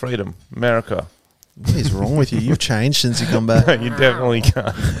know what I mean? Freedom, America. What is wrong with you? You've changed since you come back. You definitely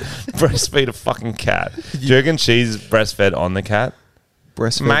can't breastfeed a fucking cat. Do you reckon she's breastfed on the cat?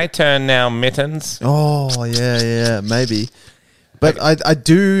 Breastfeed. My turn now, mittens. Oh, yeah, maybe. But I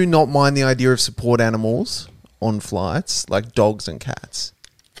do not mind the idea of support animals on flights, like dogs and cats.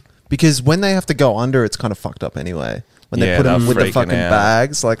 Because when they have to go under, it's kind of fucked up anyway. When they Yeah, put them they're with the freaking fucking out.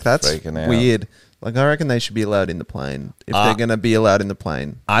 bags, like that's Freaking out. weird. Like I reckon they should be allowed in the plane. If they're going to be allowed in the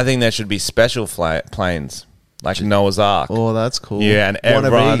plane. I think there should be special planes, like Noah's Ark. Oh, that's cool. Yeah, and One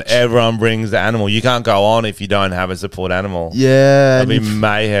of each. everyone brings the animal. You can't go on if you don't have a support animal. Yeah. That'd be And,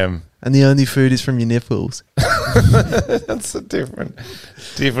 mayhem. and the only food is from your nipples. That's a different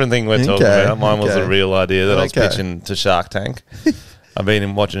thing we're talking Okay, about. Mine was okay. a real idea that I was Okay. pitching to Shark Tank. I've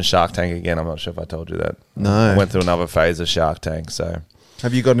been watching Shark Tank again. I'm not sure if I told you that. No. I went through another phase of Shark Tank, so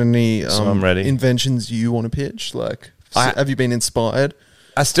Have you got any So I'm ready. inventions you want to pitch? Like, have you been inspired?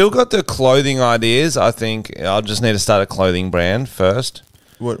 I still got the clothing ideas. I think I'll just need to start a clothing brand first.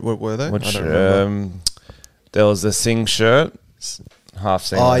 What were they? Which I don't remember. there was the Sing shirt, half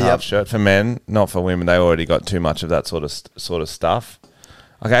Sing, Oh, half yep. shirt for men, not for women. They already got too much of that sort of stuff.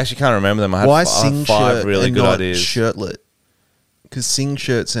 I actually can't remember them. I had Why I had sing five shirt really and good not ideas. shirtlet? Because sing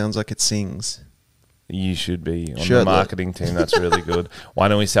shirt sounds like it sings. You should be on the Shirtlet. marketing team. That's really good. Why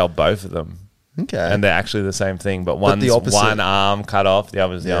don't we sell both of them? Okay. And they're actually the same thing, but one's the opposite. one arm cut off, the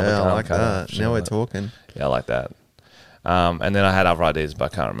other's the other Yeah, I arm like cut that. off. Now we're talking. Yeah, I like that. And then I had other ideas,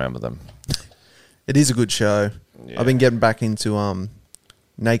 but I can't remember them. It is a good show. Yeah. I've been getting back into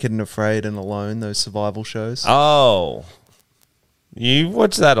Naked and Afraid and Alone, those survival shows. Oh, you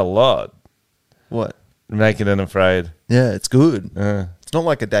watch that a lot. What? Naked and Afraid. Yeah, it's good. Uh, It's not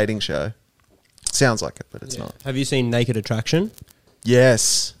like a dating show. It sounds like it, but it's not. Have you seen Naked Attraction?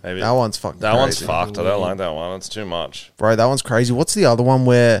 Yes. Maybe. That one's fucking that one's crazy. fucked. I don't like that one. It's too much. Bro, that one's crazy. What's the other one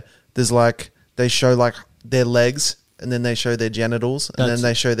where there's like, they show like their legs and then they show their genitals and That's- then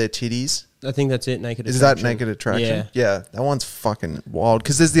they show their titties? I think that's it. Naked Is Attraction. that Naked Attraction? Yeah. That one's fucking wild.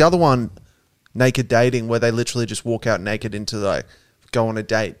 Because there's the other one, Naked Dating, where they literally just walk out naked into like, go on a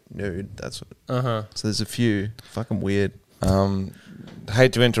date nude. That's what. So there's a few. Fucking weird.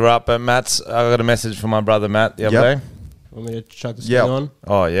 Hate to interrupt, but I got a message from my brother Matt the other Yep. day. Want me to chuck this Yep. thing on?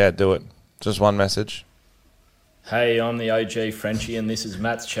 Oh yeah, do it. Just one message. Hey, I'm the OG Frenchie, and this is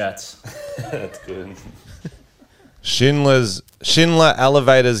Matt's Chats. That's good. Schindler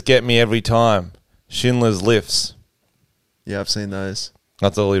elevators get me every time. Schindler's lifts. Yeah, I've seen those.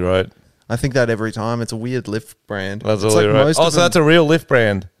 That's all he wrote. I think that every time. It's a weird lift brand. That's It's all he like wrote. most Oh, of so that's a real lift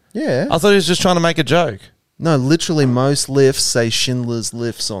brand. Yeah. I thought he was just trying to make a joke. No, literally most lifts say Schindler's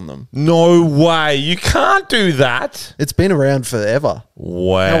Lifts on them. No way. You can't do that. It's been around forever.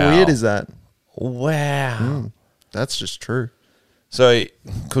 Wow. How weird is that? Wow. That's just true. So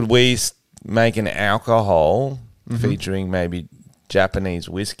could we make an alcohol featuring maybe Japanese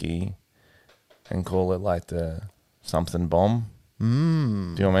whiskey and call it like the something bomb? Do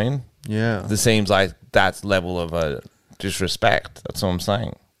you know what I mean? Yeah. This seems like that's level of a disrespect. That's what I'm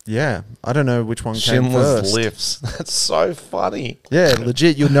saying. Yeah. I don't know which one came Schindler's first. lifts. That's so funny. Yeah,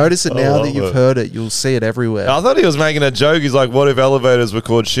 legit. You'll notice it now love that you've it. heard it. You'll see it everywhere. I thought he was making a joke. He's like, what if elevators were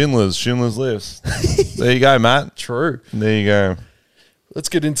called Schindler's lifts? There you go, Matt. True. There you go. Let's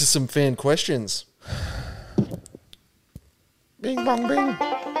get into some fan questions. Bing bong bing.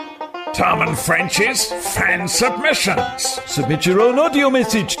 Tom and Frenchie's fan submissions. Submit your own audio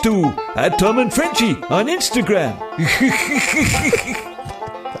message to @TomandFrenchie on Instagram.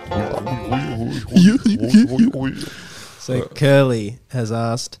 So Curly has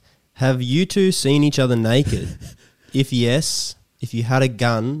asked, have you two seen each other naked? If yes, if you had a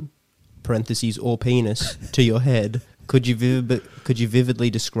gun, parentheses, or penis, to your head, could you vividly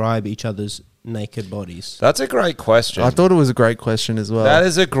describe each other's naked bodies? That's a great question. I thought it was a great question as well. That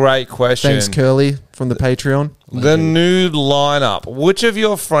is a great question. Thanks, Curly, from the Patreon. The nude lineup. Which of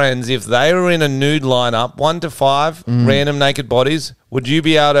your friends, if they were in a nude lineup, 1 to 5, random naked bodies, would you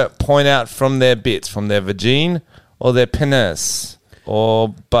be able to point out from their bits, from their vagine or their penis or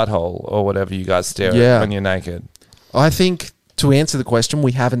butthole or whatever you guys stare Yeah. at when you're naked? I think to answer the question,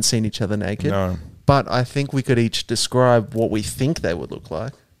 we haven't seen each other naked. No. But I think we could each describe what we think they would look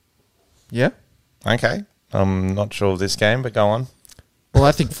like. Yeah? Okay. I'm not sure of this game, but go on. Well,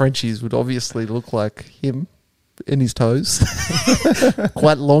 I think Frenchie's would obviously look like him in his toes.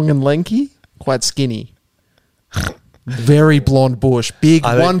 Quite long and lanky, quite skinny. Very blonde bush.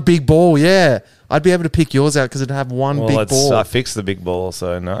 One big ball, yeah. I'd be able to pick yours out because it'd have one big ball. I fixed the big ball,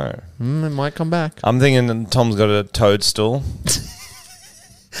 so no. It might come back. I'm thinking Tom's got a toadstool.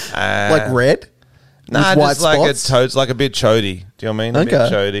 Like red? Nah, with white just like spots? a toad's like a bit chody. Do you know what I mean? A bit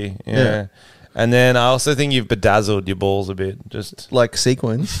Okay. chody. Yeah. Yeah. And then I also think you've bedazzled your balls a bit. Just Like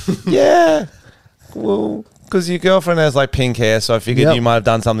sequins. yeah. Well, because your girlfriend has like pink hair, so I figured Yep. you might have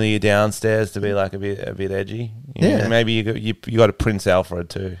done something to you downstairs to be like a bit edgy. Yeah. Maybe you got a Prince Alfred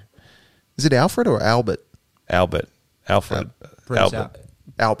too. Is it Alfred or Albert? Alfred. Albert.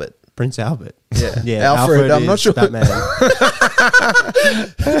 Albert. Prince Albert. Yeah. Yeah, Alfred, I'm is not sure. Batman.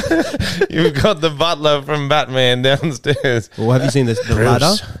 You've got the butler from Batman downstairs. Well, have you seen the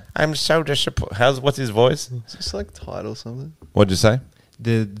ladder? I'm so disappointed. What's his voice? Is this like Tide or something? What'd you say?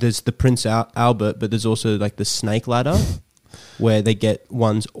 There's the Prince Albert, but there's also like the snake ladder, where they get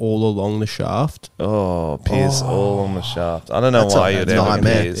ones all along the shaft. Oh, Pierce all on the shaft. I don't know That's why a you'd ever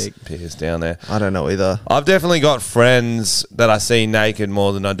nightmare. Pierce down there. I don't know either. I've definitely got friends that I see naked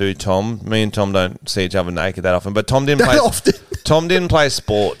more than I do Tom. Me and Tom don't see each other naked that often, but Tom didn't play. Often. Tom didn't play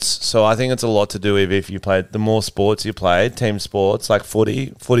sports, so I think it's a lot to do with if you played. The more sports you played, team sports like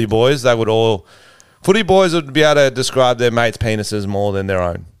footy boys, footy boys would be able to describe their mates' penises more than their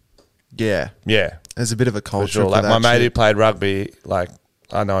own. Yeah. Yeah, There's a bit of a for culture. sure. For Like that my mate who shit. played rugby, like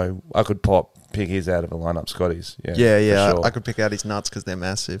I know I could pick his out of a lineup, Scotty's. Yeah. for sure. I could pick out his nuts because they're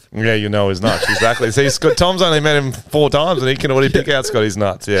massive. Yeah, you know his nuts, exactly. See, Tom's only met him 4 times and he can already pick out Scotty's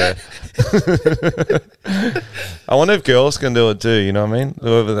nuts, yeah. I wonder if girls can do it too, you know what I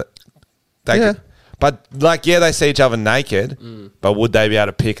mean? They Yeah. but they see each other naked, but would they be able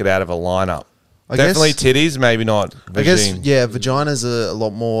to pick it out of a lineup? I Definitely guess- titties, maybe not. I guess, vagine. yeah, vaginas are a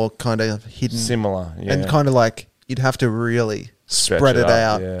lot more kind of hidden. Similar, yeah. And kind of like, you'd have to really Stretch spread it up,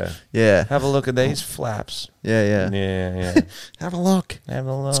 out. Yeah. Yeah. Have a look at these flaps. Yeah. Yeah. Have a look. Have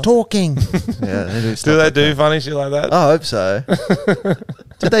a look. It's talking. Yeah, they do Do stuff they like do that. funny shit like that? I hope so.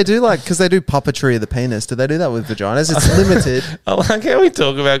 Did they do because they do puppetry of the penis? Did they do that with vaginas? It's limited. I like how we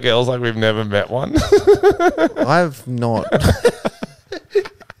talk about girls like we've never met one. I've not.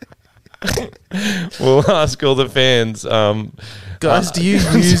 We'll ask all the fans. Guys, do you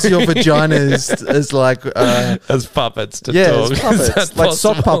use your vaginas as like as puppets to yeah, talk? as Is puppets, that like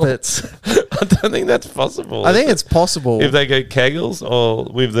sock possible? puppets? I don't think that's possible. I think it's possible. if they go kegels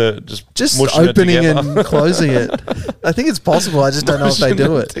or with the just mushing opening it together. and closing it. I think it's possible. I just don't know if they Mushing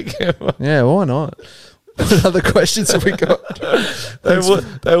do them it. together. Yeah, why not? What other questions have we got?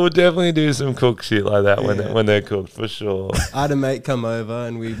 They would definitely do some cook shit like that when they're cooked for sure. I had a mate come over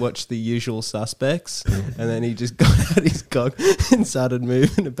and we watched The Usual Suspects, and then he just got out his cock and started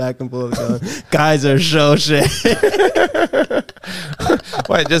moving it back and forth, going, "Guys are so shit."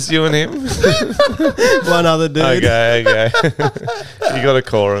 Wait, just you and him? One other dude. Okay. You got to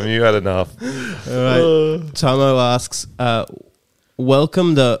call him. You had enough. All right. Tomo asks,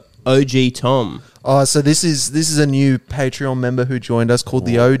 "Welcome the OG Tom." Oh, so this is a new Patreon member who joined us called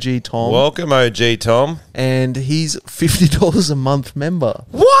the OG Tom. Welcome, OG Tom. And he's $50 a month member.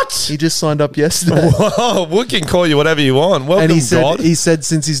 What? He just signed up yesterday. Whoa, we can call you whatever you want. Welcome, And God. he said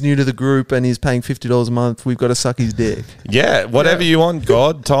since he's new to the group and he's paying $50 a month, we've got to suck his dick. Yeah, whatever you want,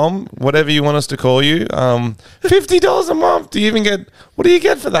 God, Tom, whatever you want us to call you. $50 a month. Do you even get? What do you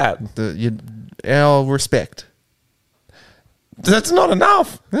get for that? Our respect. That's not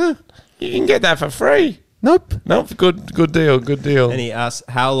enough. Huh? You can get that for free. Nope. Good deal. And he asks,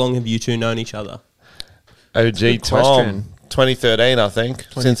 "How long have you two known each other?" OG Good Tom, question. 2013, I think.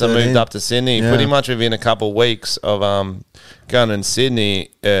 Since I 2013. moved up to Sydney, Yeah. pretty much within a couple of weeks of going in Sydney,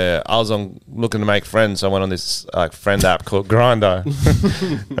 I was looking to make friends. So I went on this friend app called Grindr.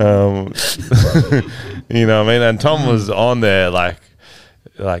 You know what I mean? And Tom was on there like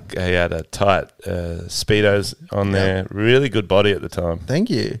he had a tight Speedos on there. Really good body at the time. Thank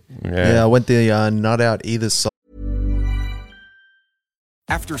you. Yeah. I went the nut out either side.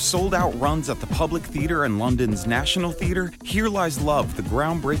 After sold-out runs at the Public Theatre and London's National Theatre, Here Lies Love, the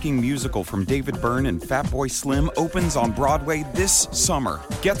groundbreaking musical from David Byrne and Fatboy Slim, opens on Broadway this summer.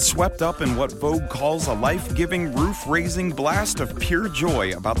 Get swept up in what Vogue calls a life-giving, roof-raising blast of pure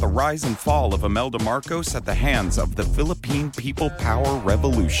joy about the rise and fall of Imelda Marcos at the hands of the Philippine People Power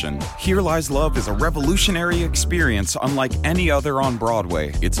Revolution. Here Lies Love is a revolutionary experience unlike any other on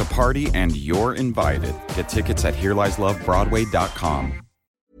Broadway. It's a party and you're invited. Get tickets at HereLiesLoveBroadway.com.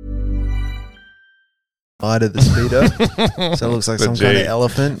 Side of the speedo, so it looks like The some G. kind of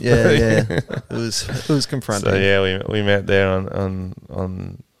elephant. Yeah. It was confronting. So yeah, we met there on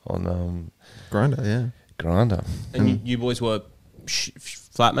Grindr, yeah. Grindr And you boys were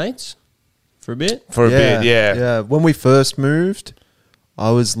flatmates for a bit? for a bit. Yeah. Yeah. When we first moved, I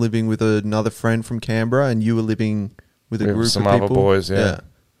was living with another friend from Canberra, and you were living with a With group some of other people. boys. Yeah.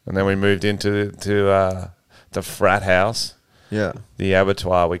 And then we moved into the frat house, Yeah. the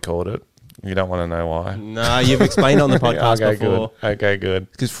abattoir we called it. You don't want to know why. No, you've explained on the podcast Okay, before. good. Okay,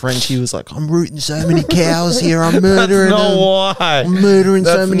 good. Because Frenchie was like, "I'm rooting so many cows here. I'm murdering That's not them. why. I'm murdering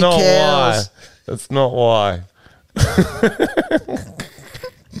so That's many not cows." why. That's not why.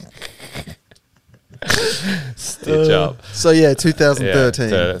 Stitch up. So yeah, Yeah,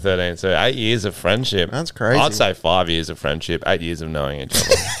 2013. 13. So 8 years of friendship. That's crazy. I'd say 5 years of friendship, 8 years of knowing each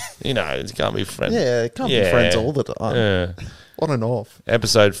other. You know, it can't be friends. Yeah, it can't be friends all the time. Yeah. On and off.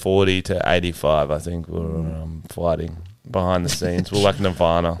 Episode 40 to 85, I think we were fighting behind the scenes. We're like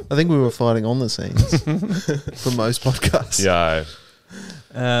Nirvana. I think we were fighting on the scenes for most podcasts. Yo.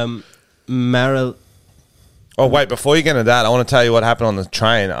 Meryl. Oh, wait, before you get into that, I want to tell you what happened on the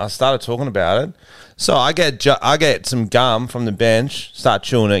train. I started talking about it. So I get some gum from the bench, start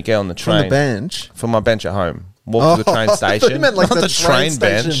chewing it, get on the train. From the bench. From my bench at home. Walk to the train I thought station. you meant like Not the train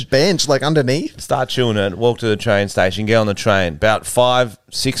station bench, like underneath. Start chewing it, walk to the train station, get on the train. About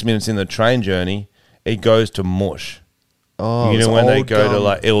 5-6 minutes in the train journey, it goes to mush. Oh, You it's know when they old go to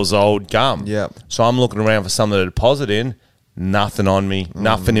gum. it was old gum. Yep. So I'm looking around for something to deposit in. Nothing on me.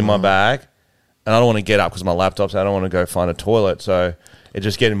 Nothing in my bag. And I don't want to get up because my laptop's out. I don't want to go find a toilet. So it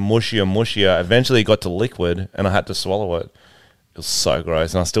just getting mushier and mushier. Eventually it got to liquid and I had to swallow it. It was so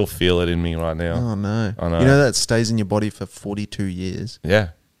gross. And I still feel it in me right now. Oh no! I know. You know that stays in your body for 42 years.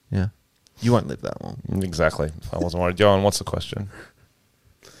 Yeah, Yeah, you won't live that long. exactly. I wasn't worried. Go on. What's the question?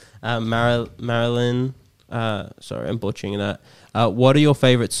 Marilyn. Sorry, I'm butchering that. What are your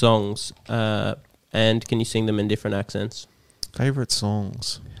favorite songs? And can you sing them in different accents? Favorite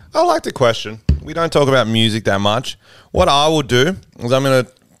songs. I like the question. We don't talk about music that much. What I will do is I'm going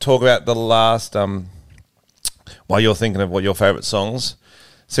to talk about the last, while you're thinking of what your favorite songs.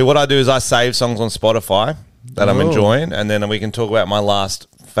 See, what I do is I save songs on Spotify that I'm enjoying, and then we can talk about my last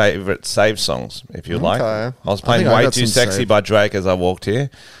favorite saved songs, if you like. I was playing Way Too Sexy by Drake as I walked here.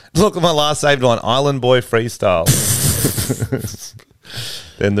 Look at my last saved one, Island Boy Freestyle.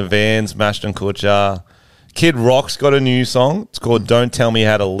 Then the Vans, Mashed and Kutcher. Kid Rock's got a new song. It's called Don't Tell Me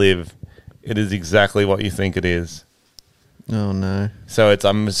How to Live. It is exactly what you think it is. Oh, no. So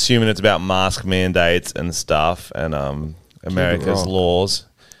I'm assuming it's about mask mandates and stuff and America's laws.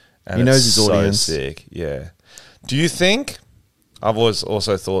 And he knows his audience. So sick, yeah. Do you think, I've always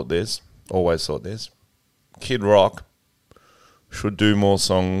thought this, Kid Rock should do more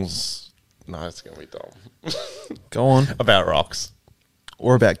songs. No, it's going to be dumb. Go on. About rocks.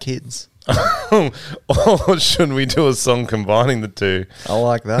 Or about kids. Or should we do a song combining the two? I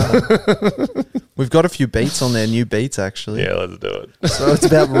like that. We've got a few beats on there, new beats actually. Yeah, let's do it. So it's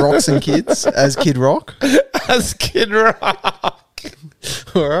about rocks and kids as Kid Rock? As Kid Rock.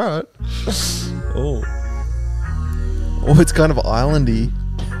 All right. Oh, it's kind of islandy.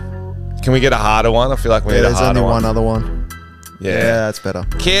 Can we get a harder one? I feel like we need a harder one. There's only one other one. Yeah, that's better.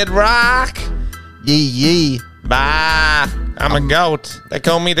 Kid Rock. Yee. Bah, I'm a goat. They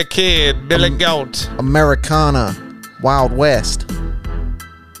call me the Kid, Billy Goat. Americana, Wild West.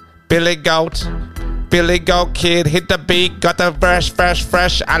 Billy Goat Kid, hit the beat, got the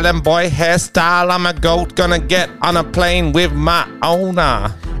fresh Island Boy hairstyle. I'm a goat, gonna get on a plane with my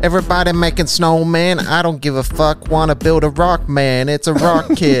owner. Everybody making snowman, I don't give a fuck, wanna build a rock man, it's a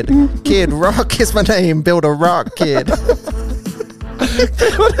rock kid. Kid Rock is my name, build a rock kid.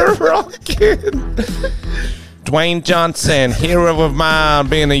 Build a rock kid. Dwayne Johnson, hero of mine,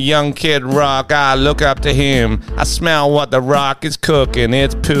 being a young Kid Rock, I look up to him. I smell what the Rock is cooking,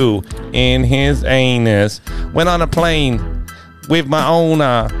 it's poo in his anus. Went on a plane with my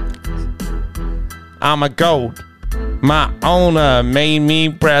owner. I'm a goat. My owner made me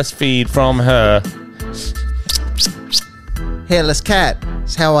breastfeed from her. Hairless cat,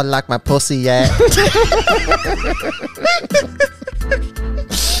 it's how I like my pussy at.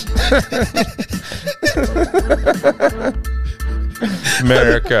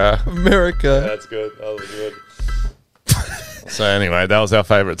 America. That's good. That was good. So anyway, that was our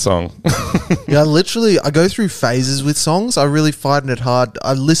favourite song. Yeah, I go through phases with songs. I really find it hard.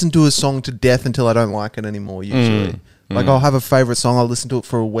 I listen to a song to death until I don't like it anymore, usually. I'll have a favourite song, I'll listen to it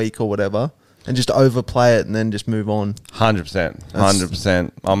for a week or whatever, and just overplay it and then just move on.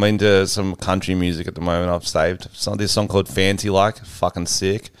 100%. I'm into some country music at the moment. I've saved this song called Fancy Like. Fucking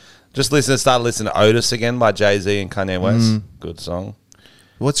sick. Started listening to Otis again by Jay-Z and Kanye West. Good song.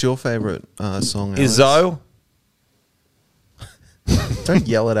 What's your favourite song, Alex? Izzo. Don't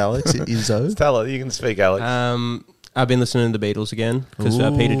yell at Alex. Izzo. Tell her. You can speak, Alex. I've been listening to the Beatles again because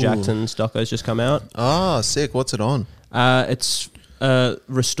Peter Jackson's doco's just come out. Ah, sick. What's it on? It's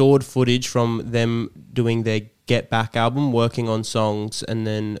restored footage from them doing their Get Back album, working on songs, and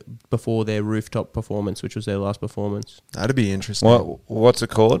then before their rooftop performance, which was their last performance. That'd be interesting. What's it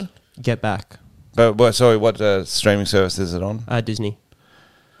called? Get Back. But what streaming service is it on? Disney.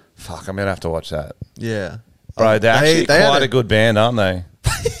 Fuck, I'm gonna have to watch that. Yeah, bro. They're actually quite a good band, aren't they?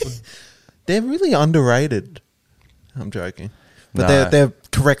 They're really underrated. I'm joking, but they're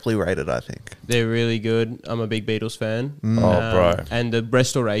correctly rated, I think. They're really good. I'm a big Beatles fan. Bro. And the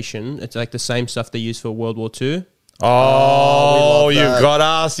restoration, it's like the same stuff they used for World War II. Oh, you've got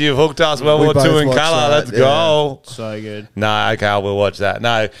us. You've hooked us. World War II in colour. Let's go. So good. No, okay, we'll watch that.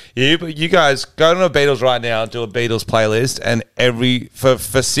 No, you guys go to the Beatles right now and do a Beatles playlist, and for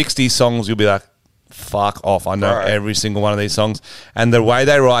 60 songs you'll be like, fuck off. I know every single one of these songs. And the way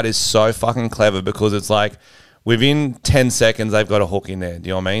they write is so fucking clever because it's like within 10 seconds they've got a hook in there. Do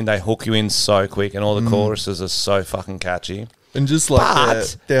you know what I mean? They hook you in so quick, and all the choruses are so fucking catchy. And just like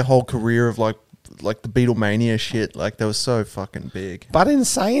their whole career of like the Beatlemania shit, like they were so fucking big. But in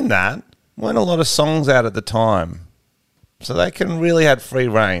saying that, weren't a lot of songs out at the time, so they can really had free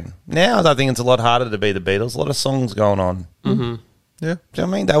reign. Now I think it's a lot harder to be the Beatles. A lot of songs going on. Mm-hmm. Yeah, do you know what I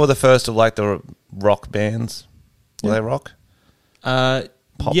mean? They were the first of like the rock bands. Were they rock?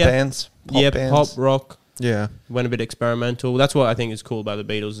 Pop bands. Pop rock. Yeah, went a bit experimental. That's what I think is cool about the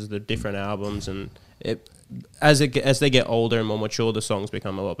Beatles is the different albums, and as they get older and more mature, the songs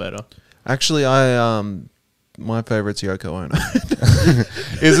become a lot better. Actually, I my favorite's Yoko Ono.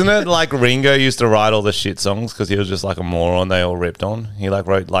 Isn't it like Ringo used to write all the shit songs because he was just like a moron they all ripped on? He like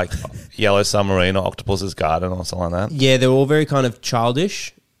wrote like Yellow Submarine or Octopus's Garden or something like that. Yeah, they're all very kind of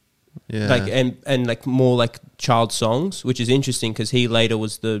childish. Yeah. Like and like more like child songs, which is interesting because he later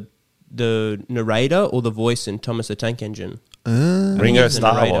was the narrator or the voice in Thomas the Tank Engine. Ringo The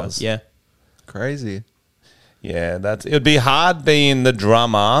Starr narrator, was. Uh, yeah. Crazy. Yeah, it would be hard being the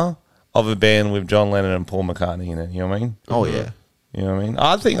drummer of a band with John Lennon and Paul McCartney in it. You know what I mean? Oh, yeah. You know what I mean?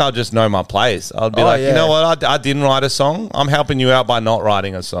 I think I'll just know my place. I'll be Oh, like, you yeah. know what? I didn't write a song. I'm helping you out by not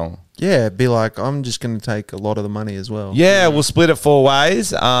writing a song. Yeah, be like, I'm just going to take a lot of the money as well. Yeah, we'll split it 4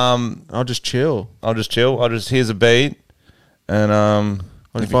 ways. I'll just chill. I'll just chill. Here's a beat, and I'll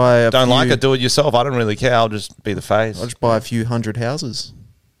if just buy you a don't like few- it, do it yourself. I don't really care. I'll just be the face. I'll just buy a few 100 houses.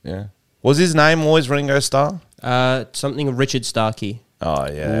 Yeah. Was his name always Ringo Starr? Something of Richard Starkey. Oh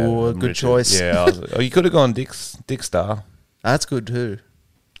yeah, Ooh, good choice. Yeah, you could have gone Dick Starr, That's good too.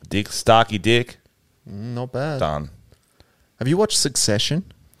 Dick Starkey Dick. Not bad. Done. Have you watched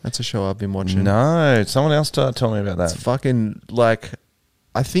Succession? That's a show I've been watching. No, someone else told me about that. It's fucking like,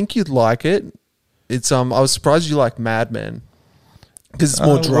 I think you'd like it. It's I was surprised you like Mad Men because it's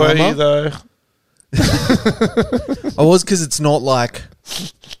more Were you drama. though? I was because it's not like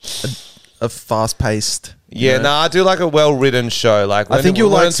a fast paced. Yeah, no, I do like a well-written show. Like, I think you'll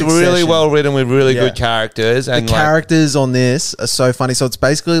when like it's really Succession. well-written with really Yeah. good characters. The And like, characters on this are so funny. So it's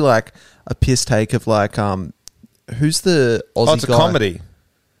basically like a piss take of like who's the Aussie it's a guy? comedy,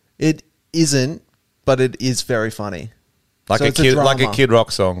 It isn't, but it is very funny. like So a it's kid, like a drama. Kid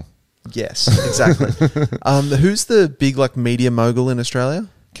Rock song. Yes, exactly. Who's the big like media mogul in Australia?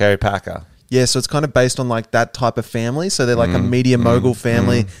 Kerry Packer. Yeah, so it's kind of based on like that type of family. So they're like Mm, a media mogul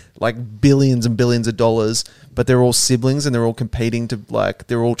family, like billions and billions of dollars, but they're all siblings and they're all competing to like,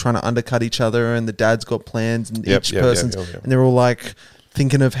 they're all trying to undercut each other and the dad's got plans and each person's, yep. and they're all like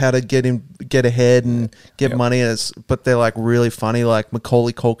thinking of how to get ahead and get money. But they're like really funny. Like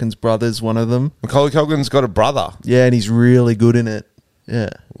Macaulay Culkin's brother's one of them. Macaulay Culkin's got a brother. Yeah, and he's really good in it.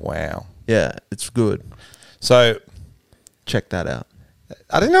 Yeah. Wow. Yeah, it's good. So Check that out.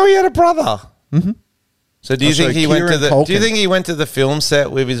 I didn't know he had a brother. Mm-hmm. So do you Oh, so think he went to Kieran the? Culkin. Do you think he went to the film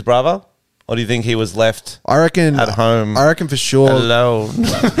set with his brother, or do you think he was left I reckon at home I reckon for sure. alone?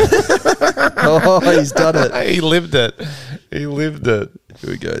 Oh, he's done it. He lived it. He lived it. Here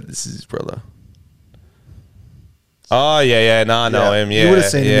we go. This is his brother. Oh yeah. No, I know Yeah. him. You Yeah, would have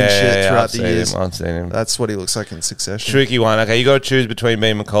seen him in shit throughout I've the seen years. I've seen him. That's what he looks like in Succession. Tricky one. Okay, you got to choose between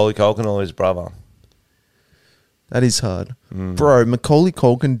being Macaulay Culkin or his brother. That is hard. Mm. Bro, Macaulay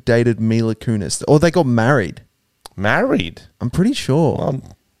Culkin dated Mila Kunis. Or they got married. Married. I'm pretty sure.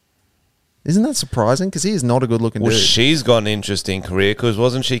 Well, Isn't that surprising? Because he is not a good looking well, dude. she's got an interesting career because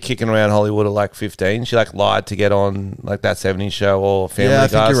wasn't she kicking around Hollywood at like 15? She like lied to get on like that 70s show or Family I Guy,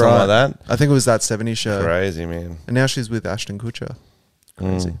 think you're something right. like that. I think it was that 70s show. Crazy, man. And now she's with Ashton Kutcher.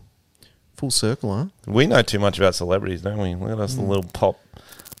 Crazy. Full circle, huh? We know too much about celebrities, don't we? Look at us, the little pop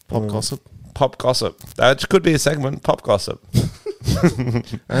Gossip. Pop gossip. That could be a segment. Pop gossip.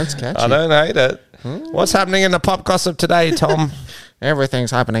 That's catchy. I don't hate it. What's happening in the pop gossip today, Tom?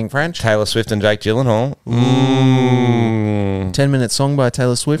 Everything's happening French. Taylor Swift and Jake Gyllenhaal. 10-minute song by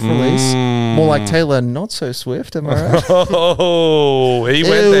Taylor Swift release. More like Taylor Not So Swift, am I right? Oh, he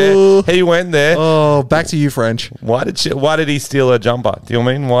went Ew. there. He went there. Oh, back to you, French. Why did he steal a jumper? Do you know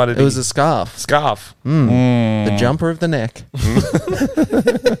what I mean? Why did It was a scarf. scarf? The jumper of the neck.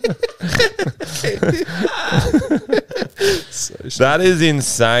 That is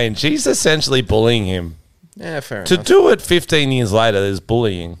insane. She's essentially bullying him. Yeah, fair To enough. do it 15 years later, there's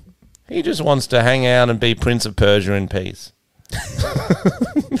bullying. He just wants to hang out and be Prince of Persia in peace.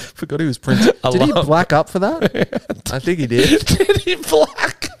 Forgot he was Prince. Did he black up for that? I think he did. Did he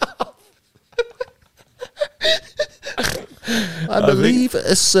black up? I believe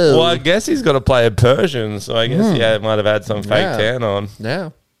so. Well, I guess he's got to play a Persian, so I guess he might have had some fake Yeah. tan on. Yeah.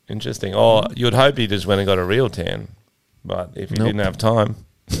 Interesting. Or you'd hope he just went and got a real tan. But if he Nope. didn't have time.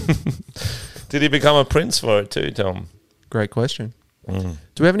 Did he become a prince for it too, Tom? Great question. Do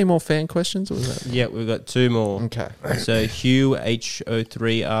we have any more fan questions? Or was that? Yeah, we've got two more. Okay. So Hugh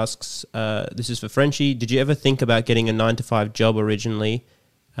H03 asks, this is for Frenchie, did you ever think about getting a 9-to-5 job originally?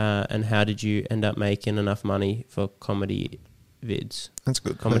 And how did you end up making enough money for comedy vids? That's a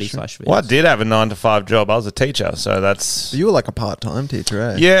good Comedy question. /vids. Well, I did have a 9-to-5 job. I was a teacher, so that's... You were like a part-time teacher,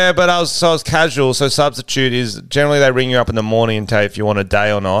 eh? Yeah, but I was casual. So substitute is generally they ring you up in the morning and tell you if you want a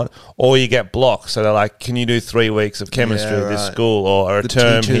day or not, or you get blocked. So they're like, "Can you do 3 weeks of chemistry Yeah, at this right. school or a The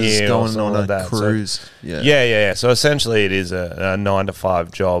term teacher's here or going something on like a that?" cruise. So, yeah. So essentially, it is a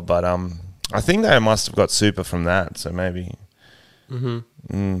 9-to-5 job, but I think they must have got super from that, so maybe.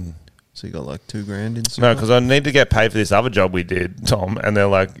 So you got like $2,000 in super? No, because I need to get paid for this other job we did, Tom, and they're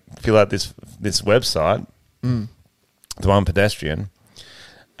like, fill out this website, the one pedestrian,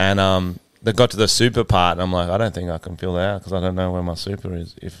 and they got to the super part, and I'm like, I don't think I can fill that out because I don't know where my super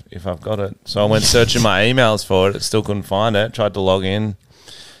is if I've got it. So I went searching my emails for it, still couldn't find it. Tried to log in,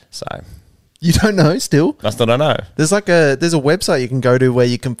 so You don't know still? I still don't know. There's a website you can go to where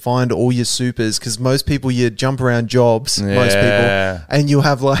you can find all your supers because most people you jump around jobs, most people, and you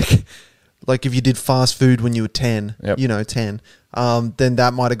have like if you did fast food when you were 10, 10, then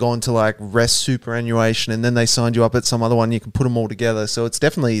that might have gone to like rest superannuation and then they signed you up at some other one. You can put them all together. So it's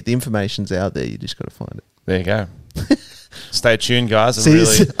definitely, the information's out there. You just got to find it. There you go. Stay tuned, guys.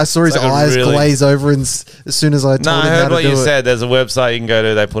 See, I saw his eyes glaze over as soon as I told him how to do it. I heard what you said. There's a website you can go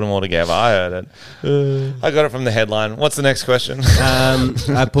to. They put them all together. I heard it. I got it from the headline. What's the next question?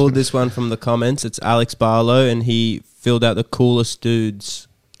 I pulled this one from the comments. It's Alex Barlow, and he filled out the coolest dudes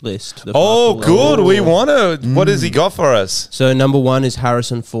list. Oh, good. We want to. What has he got for us? So number 1 is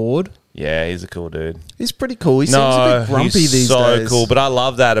Harrison Ford. Yeah, he's a cool dude. He's pretty cool. He seems a bit grumpy these days. So cool, but I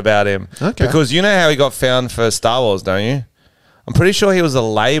love that about him. Okay. Because you know how he got found for Star Wars, don't you? I'm pretty sure he was a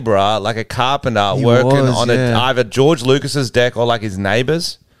labourer, like a carpenter, working on either George Lucas's deck or like his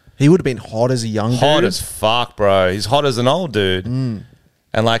neighbour's. He would have been hot as a young dude. Hot as fuck, bro. He's hot as an old dude. And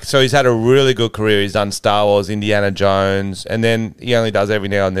like, so he's had a really good career. He's done Star Wars, Indiana Jones, and then he only does every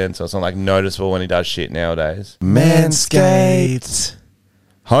now and then, so it's not like noticeable when he does shit nowadays. Manscaped.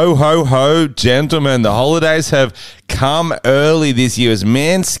 Ho, ho, ho, gentlemen. The holidays have come early this year as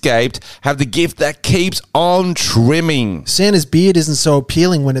Manscaped have the gift that keeps on trimming. Santa's beard isn't so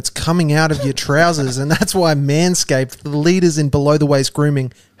appealing when it's coming out of your trousers, and that's why Manscaped, the leaders in below-the-waist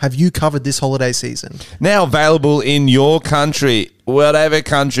grooming, have you covered this holiday season. Now available in your country, whatever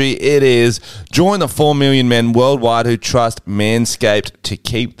country it is. Join the 4 million men worldwide who trust Manscaped to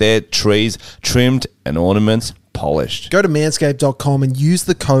keep their trees trimmed and ornaments polished. Go to manscaped.com and use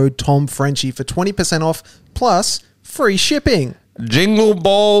the code TOMFRENCHIE for 20% off plus free shipping. Jingle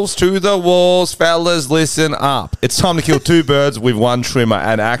balls to the walls, fellas, listen up. It's time to kill 2 birds with 1 trimmer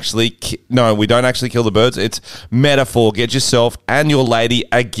and actually, no, we don't actually kill the birds. It's metaphor. Get yourself and your lady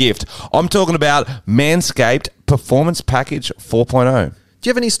a gift. I'm talking about Manscaped Performance Package 4.0. Do you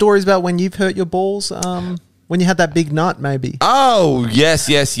have any stories about when you've hurt your balls? When you had that big nut, maybe? Oh, yes.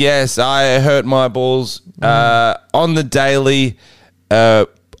 I hurt my balls on the daily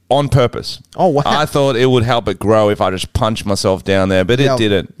on purpose. Oh, wow. I thought it would help it grow if I just punched myself down there, but it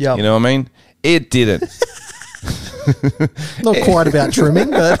didn't. Yep. You know what I mean? It didn't. Not quite about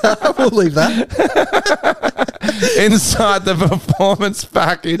trimming, but we'll leave that. Inside the Performance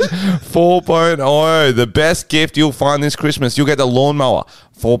Package 4.0, the best gift you'll find this Christmas. You'll get the Lawnmower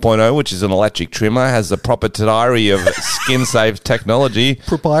 4.0, which is an electric trimmer, has the proprietary of skin-safe technology.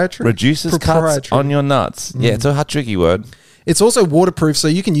 Proprietary? Reduces cuts on your nuts. Yeah, it's a tricky word. It's also waterproof, so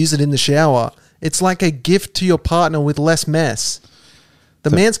you can use it in the shower. It's like a gift to your partner with less mess. The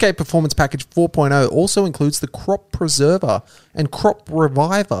Manscaped Performance Package 4.0 also includes the Crop Preserver and Crop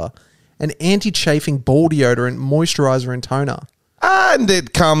Reviver, an anti-chafing ball deodorant, moisturizer, and toner. And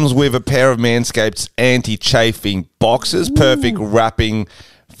it comes with a pair of Manscaped's anti-chafing boxes, perfect wrapping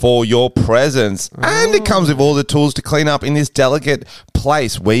for your presents. And it comes with all the tools to clean up in this delicate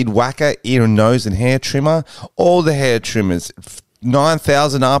place. Weed whacker, ear and nose and hair trimmer, all the hair trimmers,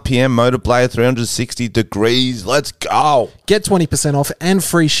 9,000 RPM motor blade, 360 degrees. Let's go. Get 20% off and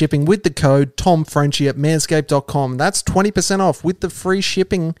free shipping with the code TOMFRENCHIE at manscaped.com. That's 20% off with the free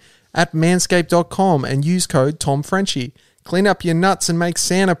shipping at manscaped.com and use code TOMFRENCHIE. Clean up your nuts and make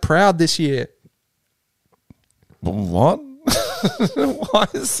Santa proud this year. What? Why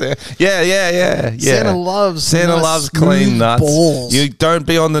is Santa? Yeah. Santa loves clean nuts. Balls. You don't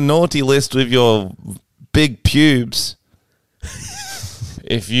be on the naughty list with your big pubes.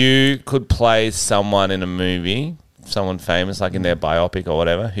 If you could play someone in a movie, someone famous, like in their biopic or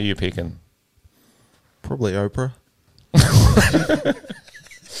whatever, who are you picking? Probably Oprah.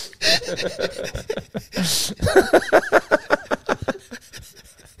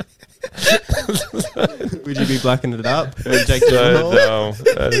 Would you be blacking it up? No,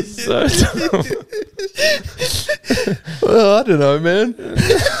 that's so dumb. Well, I don't know, man.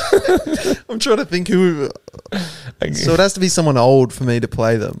 I'm trying to think who. So it has to be someone old for me to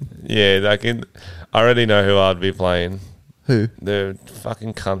play them. Yeah, I already know who I'd be playing. Who? The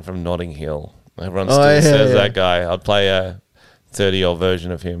fucking cunt from Notting Hill. Everyone still says that guy. I'd play a 30-year-old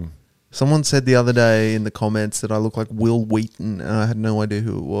version of him. Someone said the other day in the comments that I look like Will Wheaton, and I had no idea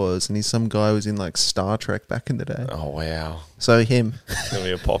who it was. And he's some guy who was in like Star Trek back in the day. Oh, wow. So him. It's going to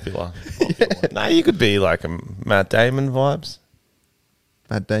be a popular one. No, you could be like a Matt Damon vibes.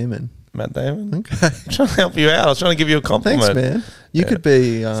 Matt Damon. Okay. I'm trying to help you out. I was trying to give you a compliment. Thanks, man. You could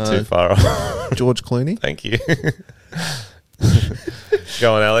be It's too far off. George Clooney. Thank you.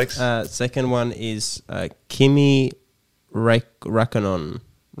 Go on, Alex. Second one is Kimi Räikkönen.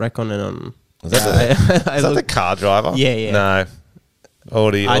 Is that the car driver? Yeah. No.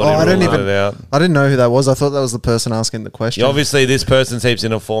 Already I ruled it out. I didn't know who that was. I thought that was the person asking the question. Yeah, obviously, this person seems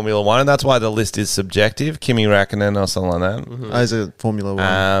in a Formula One, and that's why the list is subjective. Kimi Räikkönen or something like that. Mm-hmm. As a Formula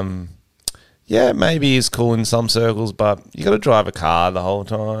One. Yeah, maybe he's cool in some circles, but you got to drive a car the whole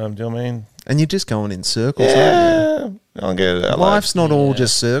time. Do you know what I mean? And you're just going in circles, aren't Yeah, I'll get it. you? Life's not all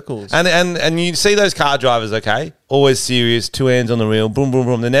just circles. And you see those car drivers, okay? Always serious, 2 hands on the wheel, boom, boom,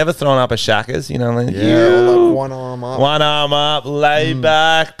 boom. They're never throwing up a shackers, you know? Like, or like one arm up. One arm up, lay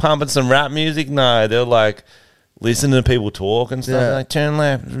back, pumping some rap music. No, they're like listening to people talk and stuff. Yeah. Like, turn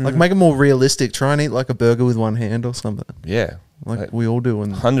left. Like, make it more realistic. Try and eat like a burger with one hand or something. Yeah. Like we all do.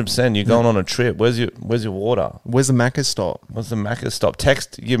 And 100%. You're going on a trip. Where's your water? where's the Macca's stop? What's the Macca's stop?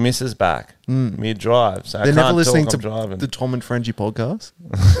 Text your missus back mid-drive. So They're never listening to driving. the Tom and Frenchie podcast.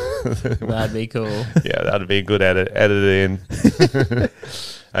 That'd be cool. Yeah, that'd be a good edit in.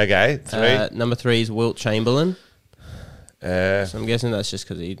 Okay, 3. Number 3 is Wilt Chamberlain. So So I'm guessing that's just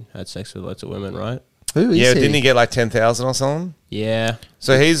because he had sex with lots of women, right? Who is he? didn't he get like 10,000 or something? Yeah.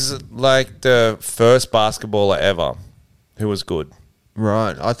 So he's like the first basketballer ever who was good.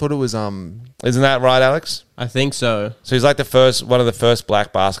 Right. I thought it was Isn't that right, Alex? I think so. So he's like one of the first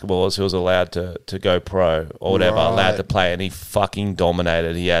black basketballers who was allowed to go pro or whatever, Right. allowed to play, and he fucking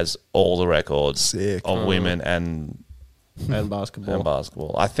dominated. He has all the records Sick. of women and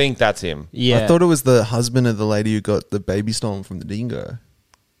basketball. I think that's him. Yeah. I thought it was the husband of the lady who got the baby stolen from the dingo.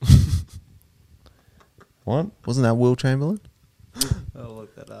 What? Wasn't that Will Chamberlain? I'll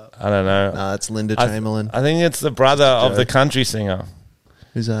look that up. I don't know. Nah, it's Linda I Chamberlain. think it's the brother of the country singer,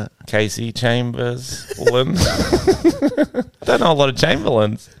 Who's that? Casey Chamberlain. I don't know a lot of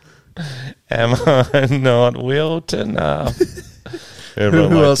Chamberlains. Am I not wilt enough?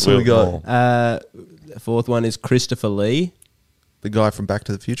 Who else have we got? The fourth one is Christopher Lee. The guy from Back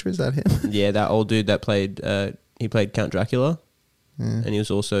to the Future, is that him? Yeah, that old dude that played. He played Count Dracula, and he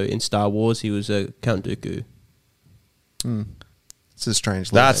was also in Star Wars. He was Count Dooku. It's a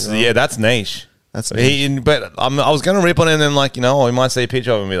strange That's niche. That's But I was going to rip on him and then, like, you know, we might see a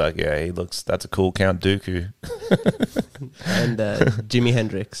picture of him and be like, yeah, that's a cool Count Dooku. And Jimi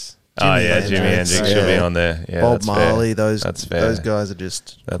Hendrix. Jimi Hendrix should be on there. Yeah, Bob that's Marley, fair. those That's fair. those guys are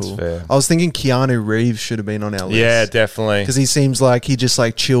just That's cool. fair. I was thinking Keanu Reeves should have been on our list. Yeah, definitely. Because he seems like he just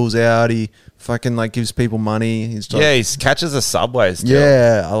like chills out. He fucking like gives people money. He's like, Yeah, he catches the subway still.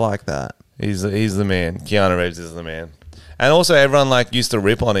 yeah, I like that. He's the man. Keanu Reeves is the man. And also everyone like used to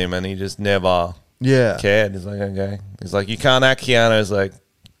rip on him and he just never Yeah, cared. He's like, okay. He's like, you can't act Keanu. He's like,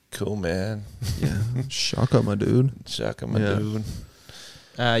 cool, man. yeah. Shaka, my dude. Shaka, my Yeah. dude.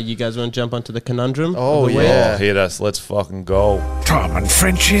 You guys want to jump onto the conundrum? Oh, of the week? yeah. Oh, hit us. Let's fucking go. Tom and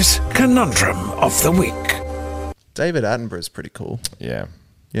Frenchie's Conundrum of the Week. David Attenborough's pretty cool. Yeah.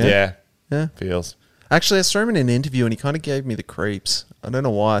 Yeah? Yeah. Yeah. Feels. Actually, I saw him in an interview and he kind of gave me the creeps. I don't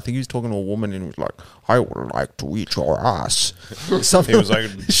know why. I think he was talking to a woman and he was like, I would like to eat your ass. Something He was like,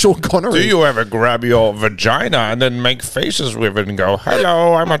 Sean Connery. do you ever grab your vagina and then make faces with it and go,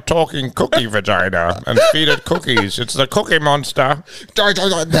 hello, I'm a talking cookie vagina, and feed it cookies? It's the cookie monster.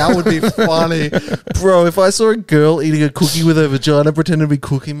 That would be funny. Bro, if I saw a girl eating a cookie with her vagina pretending to be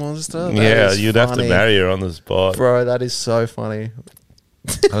Cookie Monster, that Yeah, is you'd have to funny. marry her on the spot. Bro, that is so funny.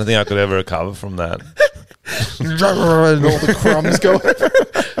 I don't think I could ever recover from that. And all the crumbs go over.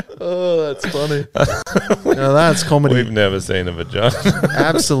 Oh, that's funny. No, that's comedy. We've never seen a vagina.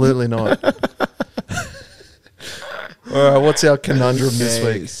 Absolutely not. All right, what's our conundrum this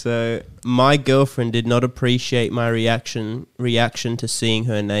Okay, week? so my girlfriend did not appreciate my reaction to seeing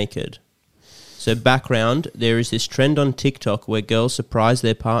her naked. So background, there is this trend on TikTok where girls surprise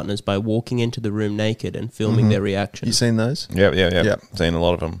their partners by walking into the room naked and filming their reaction. You seen those? Yep. Yep. Seen a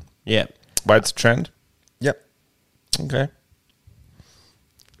lot of them. Yeah. Wait, it's a trend? Yep. Okay.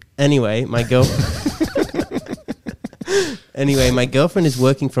 Anyway, my girlfriend is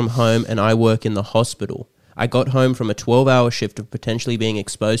working from home and I work in the hospital. I got home from a 12-hour shift of potentially being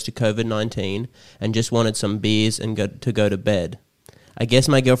exposed to COVID-19 and just wanted some beers and go to bed. I guess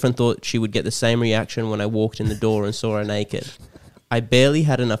my girlfriend thought she would get the same reaction when I walked in the door and saw her naked. I barely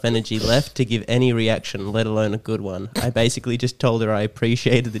had enough energy left to give any reaction, let alone a good one. I basically just told her I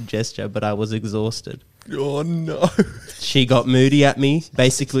appreciated the gesture, but I was exhausted. Oh, no. She got moody at me,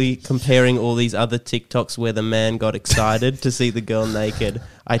 basically comparing all these other TikToks where the man got excited to see the girl naked.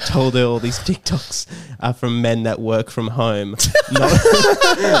 I told her all these TikToks are from men that work from home,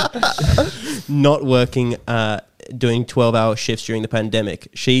 not working, doing 12-hour shifts during the pandemic.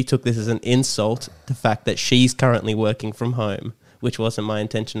 She took this as an insult, the fact that she's currently working from home, which wasn't my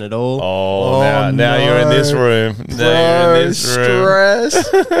intention at all. Now you're in this room. Now you're in this room.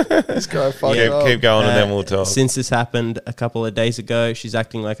 Stress. This guy fucking up. Keep going and then we'll talk. Since this happened a couple of days ago, she's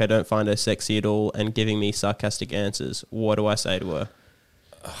acting like I don't find her sexy at all and giving me sarcastic answers. What do I say to her?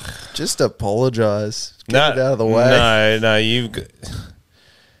 Just apologize. Get it out of the way. No, you've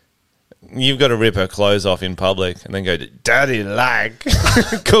got to rip her clothes off in public and then go, Daddy like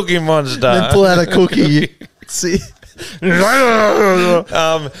Cookie Monster. Then pull out a cookie. See? No.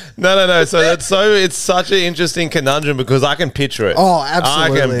 So it's such an interesting conundrum because I can picture it. Oh,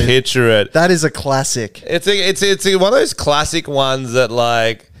 absolutely. I can picture it. That is a classic. It's one of those classic ones that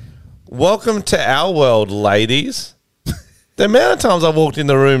like, welcome to our world, ladies. The amount of times I walked in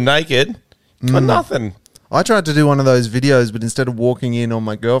the room naked for nothing. I tried to do one of those videos, but instead of walking in on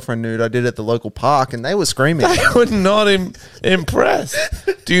my girlfriend nude, I did it at the local park, and they were screaming. They were not impressed.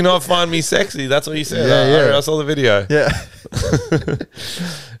 Do you not find me sexy? That's what you said. Yeah. I saw the video. Yeah.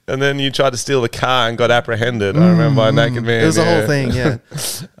 And then you tried to steal the car and got apprehended. I remember by a naked man. It was a whole thing, yeah.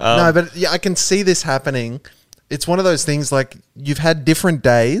 No, but yeah, I can see this happening. It's one of those things like you've had different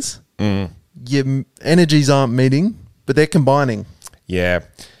days. Your energies aren't meeting, but they're combining. Yeah.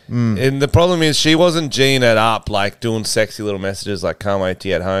 And the problem is she wasn't geeing it up, like doing sexy little messages like can't wait to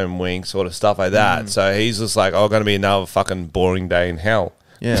get home, wink, sort of stuff like that. So he's just like, oh, going to be another fucking boring day in hell.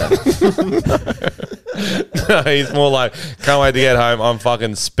 Yeah. No, he's more like, can't wait to get home. I'm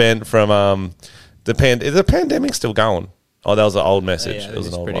fucking spent from is the pandemic still going? Oh, that was an old message. Yeah, it was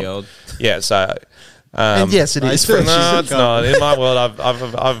an old pretty one. old. Yeah, so... and yes, it is. No, it's not. In my world,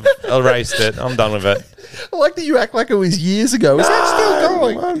 I've erased it. I'm done with it. I like that you act like it was years ago. Is that still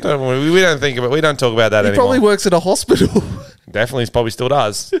going? We don't think about. We don't talk about that He anymore. probably works at a hospital. Definitely, probably still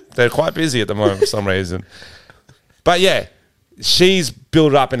does. They're quite busy at the moment for some reason. But yeah, she's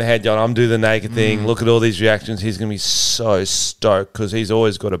built up in her head. I'm doing the naked thing. Look at all these reactions. He's gonna be so stoked because he's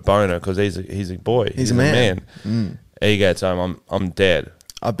always got a boner because he's a boy. He's a man. He gets home. I'm dead.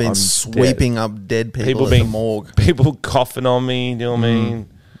 I've been sweeping up dead people at the morgue. People coughing on me, you know what I mean?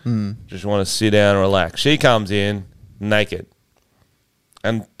 Just want to sit down and relax. She comes in naked.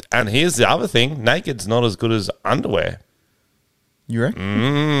 And here's the other thing. Naked's not as good as underwear. You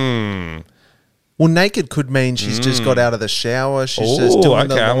reckon? Well, naked could mean she's just got out of the shower. She's just doing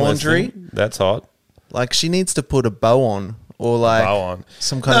the laundry. That's hot. Like she needs to put a bow on. Or like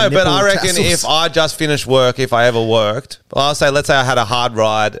some kind of but I reckon tassels. if I just finished work, if I ever worked, let's say I had a hard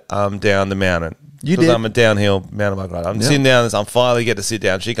ride down the mountain. You did? Because I'm a downhill mountain bike rider. I'm sitting down, I'm finally get to sit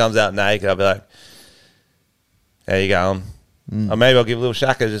down. She comes out naked. I'll be like, how you going? Or maybe I'll give a little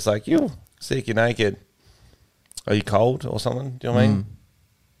shaka just like, you sick, you're naked. Are you cold or something? Do you know what I mean?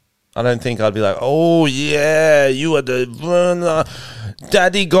 I don't think I'd be like, oh, yeah, you are the...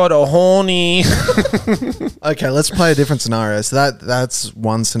 Daddy got a horny. Okay, let's play a different scenario. So that's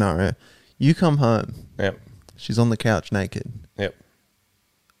one scenario. You come home. Yep. She's on the couch naked. Yep.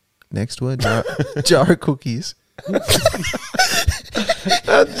 Next word, jar of cookies. A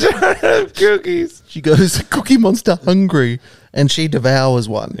jar of cookies. She goes, Cookie Monster hungry. And she devours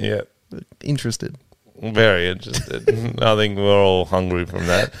one. Yep. Interested. Very interested. I think we're all hungry from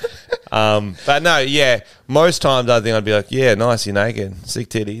that. But no, yeah, most times I think I'd be like, yeah, nice, you're naked. Sick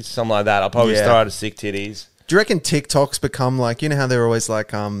titties, something like that. I'll probably throw out a sick titties. Do you reckon TikTok's become like, you know how they're always like,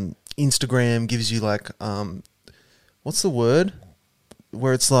 Instagram gives you like, what's the word?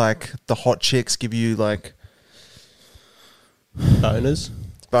 Where it's like the hot chicks give you like... Boners?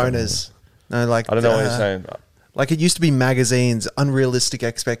 No, like... I don't know what you're saying. Like it used to be magazines, unrealistic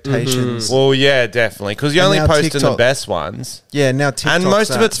expectations. Well, yeah, definitely. Because you only post in the best ones. Yeah, now TikTok's and most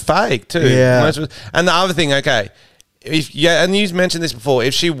of it's fake too. Yeah. And the other thing, okay, and you mentioned this before,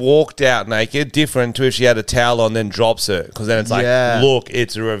 if she walked out naked, different to if she had a towel on then drops it. Because then it's like, look,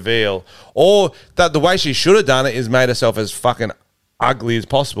 it's a reveal. Or that the way she should have done it is made herself as fucking ugly as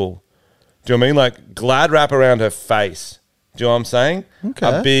possible. Do you know what I mean? Like glad wrap around her face. Do you know what I'm saying?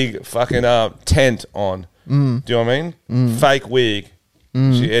 Okay. A big fucking tent on. Do you know what I mean? Fake wig.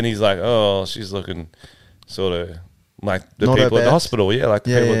 And he's like, oh, she's looking sort of like the Not people her at the best. hospital. Yeah, like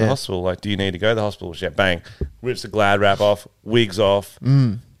the people at the hospital. Like, do you need to go to the hospital? Bang. Rips the glad wrap off, wigs off,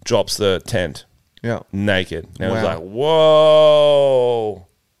 drops the tent. Yeah. naked. And it was Wow. like, whoa.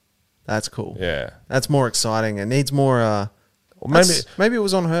 That's cool. Yeah. That's more exciting. It needs more. Maybe it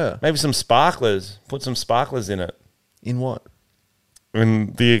was on her. Maybe some sparklers. Put some sparklers in it. In what?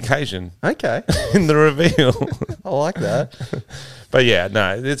 In the occasion. Okay. In the reveal. I like that. But yeah,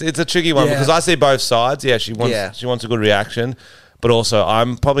 no, it's a tricky one because I see both sides. Yeah, she wants a good reaction, but also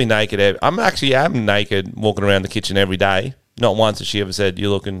I'm probably naked. I'm naked walking around the kitchen every day. Not once has she ever said, "You're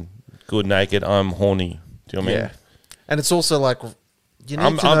looking good naked." I'm horny. Do you know what I mean? Yeah. And it's also like you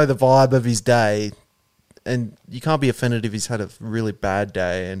need to know the vibe of his day, and you can't be offended if he's had a really bad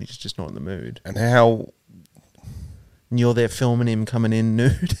day and he's just not in the mood. And how And you're there filming him coming in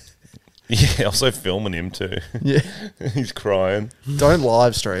nude. Yeah, also filming him too. Yeah. He's crying. Don't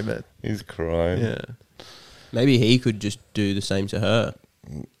live stream it. He's crying. Yeah. Maybe he could just do the same to her.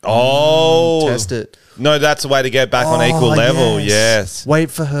 Oh. Test it. No, that's the way to get back on equal level. Yes.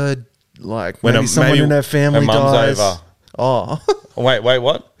 Wait for her, like, When maybe someone in her family her mum's dies. over. Oh. Wait,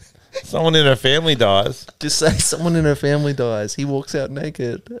 what? Someone in her family dies. Just say someone in her family dies. He walks out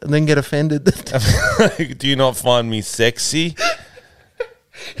naked and then get offended. Do you not find me sexy?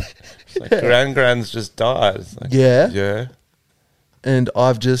 It's like Gran's just died. It's like, Yeah. Yeah. And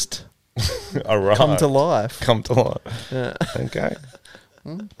I've just Arrived. come to life. Come to life. Yeah. Okay.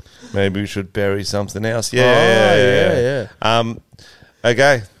 Maybe we should bury something else. Yeah.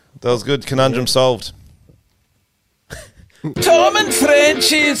 Okay. That was good. Conundrum solved. Tom and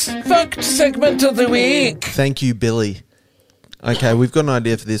Frenchie's fucked segment of the week. Thank you, Billy. Okay, we've got an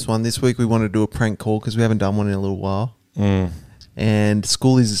idea for this one. This week we want to do a prank call because we haven't done one in a little while. And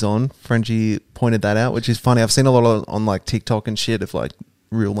Schoolies is on. Frenchie pointed that out, which is funny. I've seen a lot on like TikTok and shit of like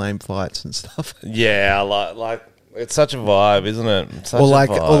real name fights and stuff. Yeah, like it's such a vibe, isn't it? It's such Or a like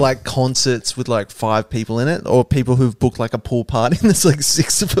vibe. concerts with like 5 people in it, or people who've booked like a pool party and there's like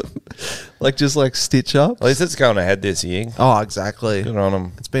 6 of them, like just like stitch up. At least it's going ahead this year. Oh, exactly. Good on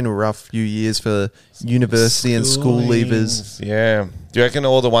them. It's been a rough few years for university and school leavers. Yeah. Do you reckon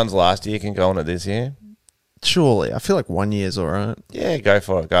all the ones last year can go on it this year? Surely, I feel like 1 year's all right. Yeah, go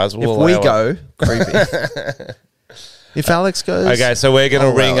for it, guys. If we go, creepy. If Alex goes, Okay, so we're going to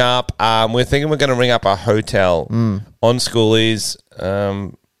I'll ring allow up. We're thinking we're going to ring up a hotel on Schoolies,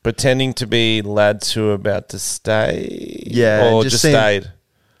 pretending to be lads who are about to stay. Yeah, or just just seem- stayed.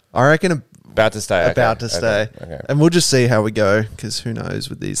 I reckon About to stay. about to stay, Okay. and we'll just see how we go because who knows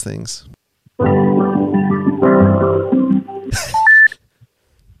with these things.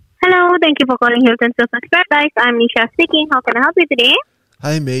 Hello, thank you for calling Hilton Silver's Paradise. I'm Nisha speaking. How can I help you today?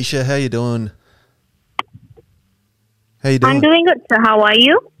 Hey, Misha, how you doing? How you doing? I'm doing good, sir. How are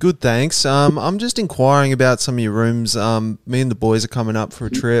you? Good, thanks. I'm just inquiring about some of your rooms. Me and the boys are coming up for a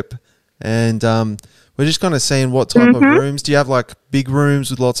trip, and we're just kind of seeing what type of rooms. Do you have like big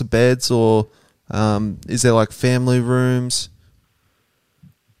rooms with lots of beds, or is there like family rooms?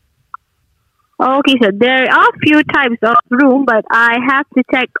 Okay, sir. There are a few types of room, but I have to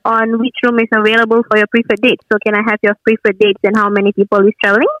check on which room is available for your preferred date. So can I have your preferred dates and how many people is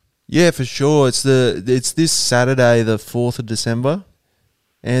traveling? Yeah, for sure. It's this Saturday, the 4th of December,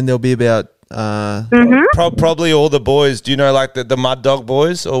 and there'll be about Probably all the boys. Do you know like the Mud Dog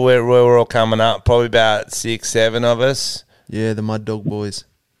boys, or where we're all coming up? Probably about 6, 7 of us. yeah, the Mud Dog Boys.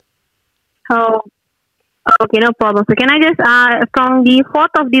 Oh, okay, no problem. So can I just, from the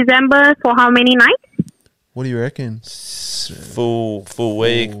 4th of December, for how many nights? What do you reckon? Full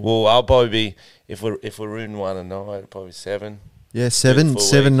week. Well, I'll probably be if we're room 1 a night, probably 7. Yeah, seven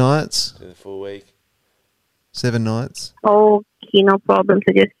full week. nights. Do the full week. 7 nights. Okay, no problem.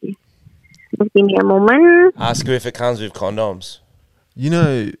 So just give me a moment. Ask her if it comes with condoms. You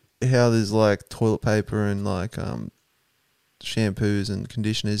know how there's like toilet paper and like shampoos and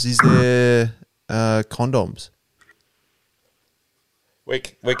conditioners. Is there condoms? We're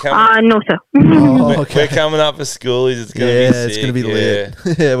coming. No, sir. We're coming up for schoolies. It's gonna be sick. It's gonna be lit.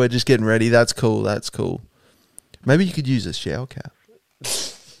 Yeah, we're just getting ready. That's cool. That's cool. Maybe you could use a shower cap.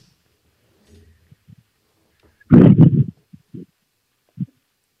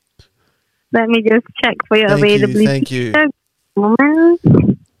 Let me just check for your availability. Thank you. Moment.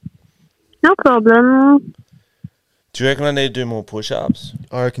 No problem. Do you reckon I need to do more push-ups?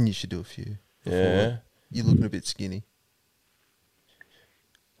 I reckon you should do a few. Yeah. You're looking a bit skinny.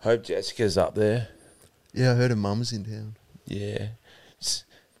 Hope Jessica's up there. Yeah, I heard her mum's in town. Yeah.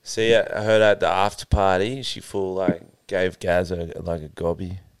 See, I heard at the after party, she full like gave Gaz a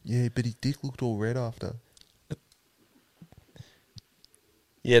gobby. Yeah, but his dick looked all red after.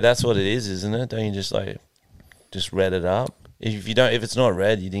 Yeah, that's what it is, isn't it? Don't you just red it up? If it's not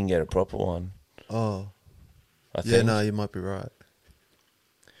red, you didn't get a proper one. Oh. I Yeah, think. no, you might be right.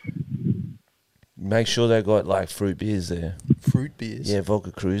 make sure they got like fruit beers there. Fruit beers? Yeah,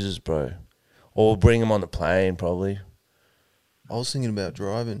 vodka cruisers, bro. Or bring them on the plane, probably. I was thinking about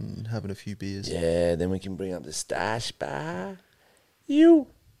driving and having a few beers. Yeah, then we can bring up the stash bar. You.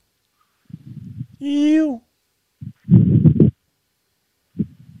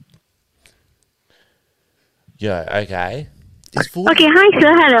 Yeah, okay. Okay, hi,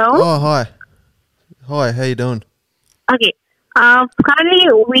 sir. Hello. Oh, hi. Hi, how you doing? Okay. Currently,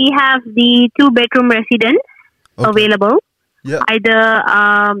 we have the 2-bedroom residence available. Yeah. Either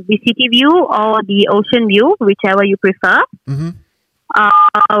the city view or the ocean view, whichever you prefer.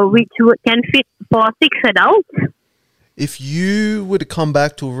 Which can fit for 6 adults. If you were to come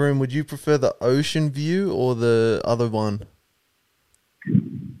back to a room, would you prefer the ocean view or the other one?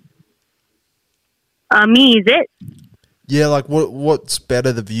 Me, is it? Yeah, like what's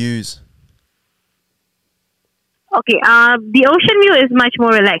better, the views? Okay, the ocean view is much more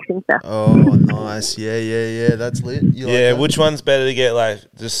relaxing, sir. Oh, nice. Yeah. That's lit. You like that? Which one's better to get like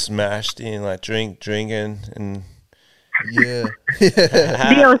just smashed in, like drinking and Yeah.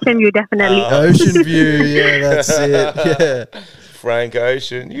 The ocean view, definitely. Ocean view, yeah, that's it. Yeah. Frank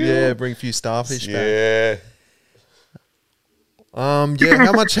Ocean. Yeah, bring a few starfish back. Yeah. Yeah,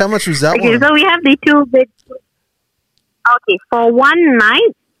 how much was that Okay, one? so we have the 2-bed. Okay, for one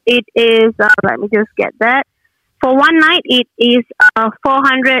night, it is, let me just get that. For one night, it is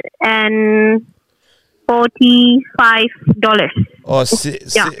 $445. Oh,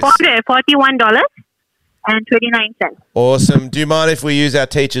 Yeah, $441.29. Awesome. Do you mind if we use our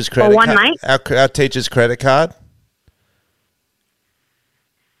teacher's credit one card? night? Our teacher's credit card?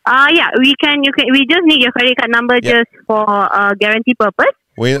 Yeah, we can. You can. We just need your credit card number just for guarantee purpose,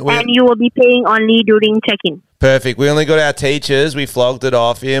 and you will be paying only during check-in. Perfect. We only got our teachers. We flogged it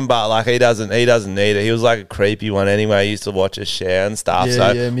off him, but like he doesn't need it. He was like a creepy one anyway. He used to watch us share and stuff. Yeah,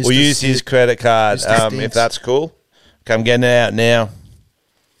 so Mr. we'll use his credit card if that's cool. Okay, I'm getting it out now.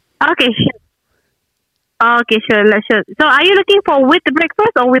 Okay, sure. Okay, sure. So, are you looking for with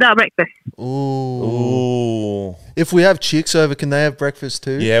breakfast or without breakfast? Ooh. If we have chicks over, can they have breakfast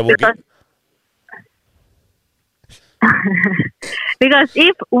too? Yeah, we'll get. Because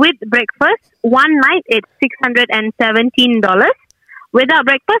if with breakfast, one night it's $617. Without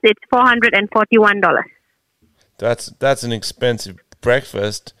breakfast, it's $441. That's an expensive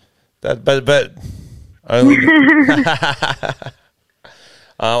breakfast. But only.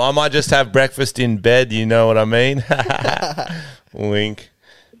 I might just have breakfast in bed. You know what I mean? Wink.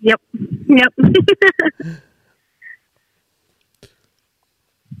 Yep.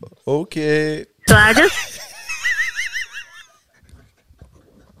 Okay. So I just.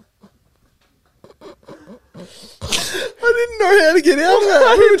 I didn't know how to get out of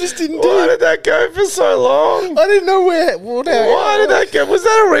that. We just didn't do Why it. did that go for so long? I didn't know where. Why did that go? Was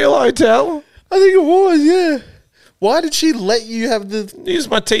that a real hotel? I think it was, yeah. Why did she let you have the... Use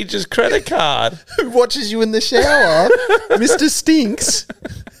my teacher's credit card. Who watches you in the shower? Mr. Stinks.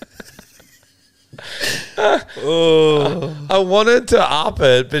 I wanted to up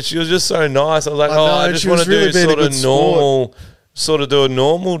it, but she was just so nice. I was like, I just want to do sort of do a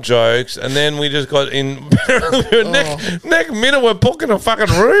normal jokes, and then we just got in. Next minute, we're booking a fucking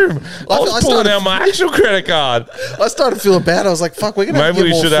room. I was pulling out my actual credit card. I started feeling bad. I was like, fuck, we're going to have to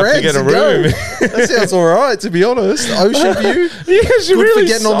get more friends. Maybe we should have to get a room. That sounds all right, to be honest. Ocean view. Yeah, she Good really for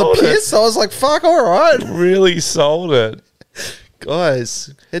getting on the piss. I was like, fuck, all right. Really sold it.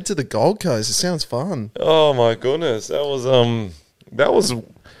 Guys, head to the Gold Coast. It sounds fun. Oh my goodness, that was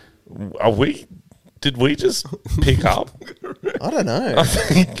Did we just pick up? I don't know. I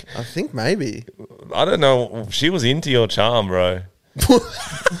think maybe. I don't know. She was into your charm, bro.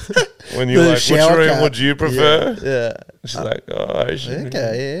 When you're like, which room would you prefer? Yeah. She's like, ocean.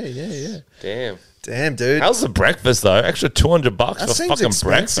 Okay, yeah. Damn, dude. How's the breakfast though? Extra $200 for fucking expensive.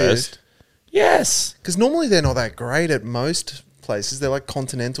 breakfast. Yes. Because normally they're not that great at most places. They're like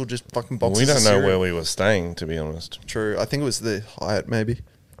continental, just fucking boxes. We don't of know cereal. where we were staying, to be honest. True. I think it was the Hyatt, maybe.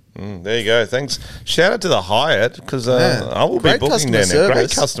 There you go. Thanks. Shout out to the Hyatt because I will be booking there now.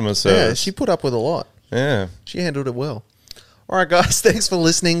 Great customer service. Yeah, she put up with a lot. Yeah. She handled it well. All right, guys. Thanks for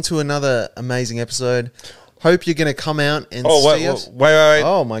listening to another amazing episode. Hope you're going to come out and see us. Wait.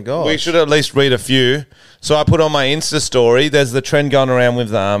 Oh, my God. We should at least read a few. So I put on my Insta story, there's the trend going around with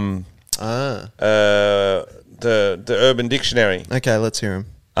the Urban Dictionary. Okay, let's hear him.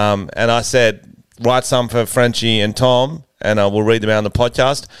 And I said, write some for Frenchie and Tom, and we'll read them out on the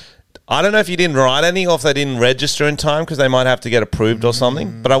podcast. I don't know if you didn't write any or if they didn't register in time because they might have to get approved or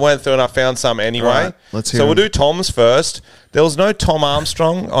something. But I went through and I found some anyway. Right, let's hear so we'll them. do Tom's first. There was no Tom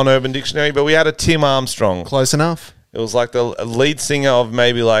Armstrong on Urban Dictionary, but we had a Tim Armstrong. Close enough. It was like the lead singer of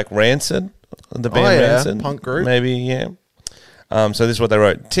maybe like Rancid The band Rancid. Punk group. Maybe, yeah. So this is what they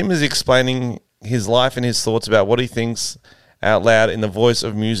wrote. Tim is explaining his life and his thoughts about what he thinks out loud in the voice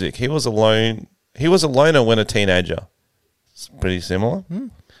of music. He was alone. He was a loner when a teenager. It's pretty similar.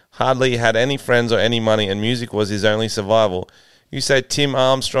 Hardly had any friends or any money, and music was his only survival. You say Tim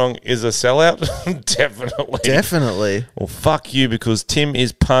Armstrong is a sellout? Definitely. Definitely. Well, fuck you, because Tim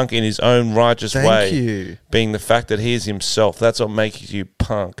is punk in his own righteous way. Thank you. Being the fact that he is himself. That's what makes you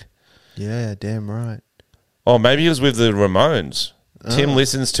punk. Yeah, damn right. Oh, maybe he was with the Ramones. Tim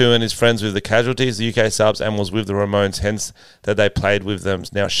listens to and is friends with the Casualties, the UK Subs, and was with the Ramones, hence that they played with them.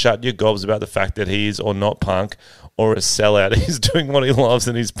 Now, shut your gobs about the fact that he is or not punk or a sellout. He's doing what he loves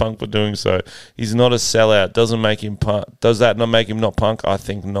and he's punk for doing so. He's not a sellout. Doesn't make him punk. Does that not make him not punk? I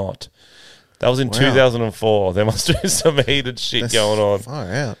think not. That was in 2004. There must be some heated shit going on.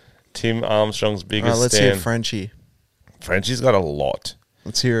 Far out. Tim Armstrong's biggest Let's stand. hear Frenchie. Frenchie's got a lot.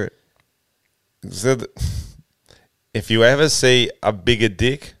 Let's hear it. So if you ever see a bigger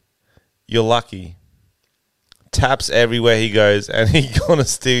dick, you're lucky. Taps everywhere he goes, and he's gonna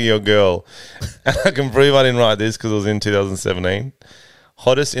steal your girl. And I can prove I didn't write this because it was in 2017.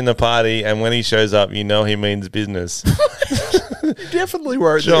 Hottest in the party, and when he shows up, you know he means business. You definitely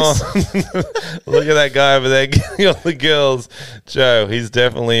wrote John, this. look at that guy over there getting all the girls. Joe, he's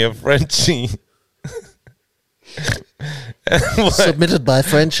definitely a Frenchie. Submitted by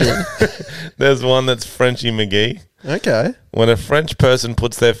Frenchie. There's one that's Frenchie McGee. Okay. When a French person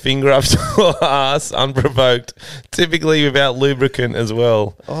puts their finger up to her ass unprovoked, typically without lubricant as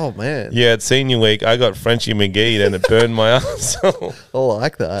well. Oh, man. Yeah, at senior week, I got Frenchie McGee and it burned my arsehole. I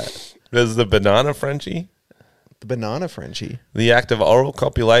like that. There's the banana Frenchie. The banana Frenchie. The act of oral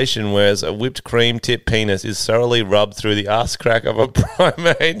copulation, whereas a whipped cream tip penis is thoroughly rubbed through the ass crack of a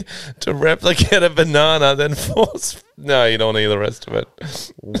primate to replicate a banana, then force... No, you don't want to hear the rest of it.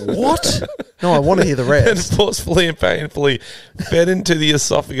 What? No, I want to hear the And rest. forcefully and painfully fed into the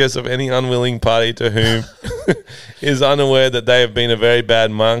esophagus of any unwilling party to whom is unaware that they have been a very bad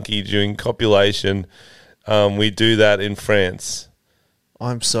monkey during copulation. We do that in France.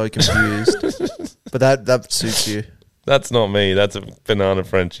 I'm so confused. But that suits you. That's not me. That's a banana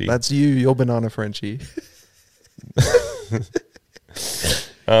Frenchie. That's you. You're banana Frenchie.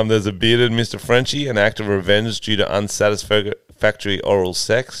 There's a bearded Mr. Frenchie, an act of revenge due to unsatisfactory oral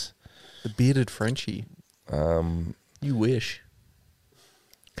sex. The bearded Frenchie. You wish.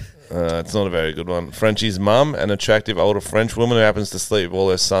 It's not a very good one. Frenchie's mum, an attractive older French woman who happens to sleep with all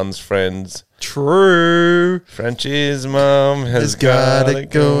her son's friends. True. Frenchie's mum has got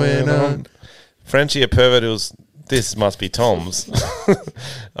it going on. Frenchie, a pervert who's... This must be Tom's.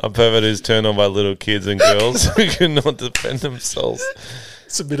 A pervert who's turned on by little kids and girls who cannot defend themselves.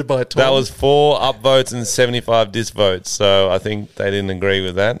 Submitted by Tom. That was 4 upvotes and 75 disvotes, so I think they didn't agree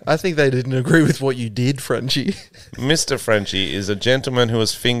with that. I think they didn't agree with what you did, Frenchie. Mr. Frenchie is a gentleman who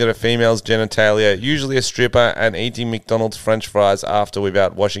has fingered a female's genitalia, usually a stripper, and eating McDonald's French fries after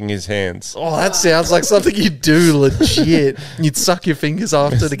without washing his hands. Oh, that sounds like something you'd do, legit. You'd suck your fingers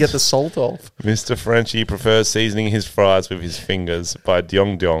after to get the salt off. Mr. Frenchie prefers seasoning his fries with his fingers by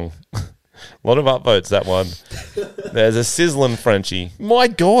Dyong Dyong. A lot of upvotes, that one. There's a sizzling Frenchie. My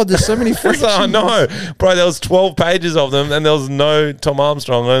God, there's so many Frenchies. I know. Bro, there was 12 pages of them and there was no Tom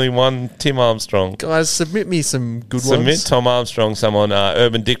Armstrong, only one Tim Armstrong. Guys, submit me some good Submit ones. Tom Armstrong, some on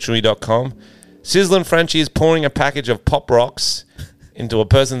urbandictionary.com. Sizzling Frenchie is pouring a package of Pop Rocks into a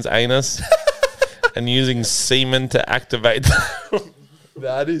person's anus and using semen to activate them.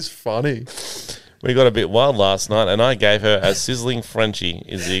 That is funny. We got a bit wild last night, and I gave her a sizzling Frenchie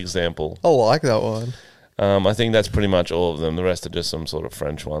is the example. I like that one. I think that's pretty much all of them. The rest are just some sort of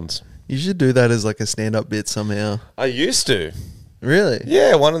French ones. You should do that as like a stand-up bit somehow. I used to. Really?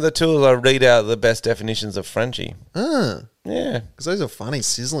 Yeah, one of the tools I read out the best definitions of Frenchie. Ah. Yeah. Because those are funny.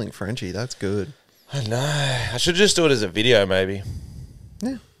 Sizzling Frenchie. That's good. I know. I should just do it as a video, maybe.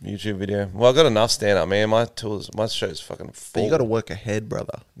 Yeah. YouTube video. Well, I got enough stand-up, man. My show's fucking full. But you got to work ahead,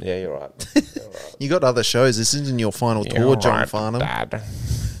 brother. Yeah, you're right. You got other shows. This isn't your final tour, John Farnham. Dad.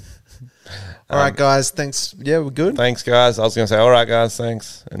 All right, guys. Thanks. Yeah, we're good. Thanks, guys. I was going to say, all right, guys,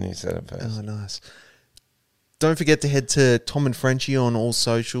 thanks. And you said it first. Oh, nice. Don't forget to head to Tom and Frenchie on all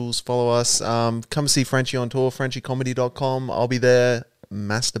socials. Follow us. Come see Frenchie on tour, frenchiecomedy.com. I'll be there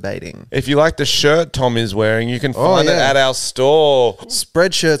masturbating. If you like the shirt Tom is wearing, you can find it at our store.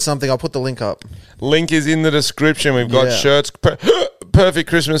 Spreadshirt something. I'll put the link up. Link is in the description. We've got shirts, perfect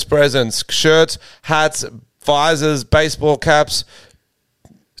Christmas presents, shirts, hats, visors, baseball caps,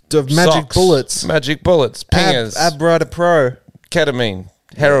 Magic socks, bullets. Magic bullets, pingers, Ab Rider Pro. ketamine,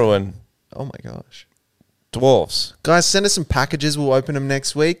 heroin. Oh my gosh. Dwarfs. Guys, send us some packages. We'll open them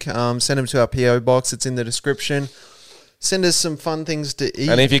next week. Send them to our PO box. It's in the description. Send us some fun things to eat.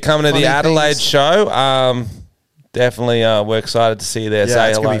 And if you're coming to the Adelaide show, definitely we're excited to see you there. Yeah, Say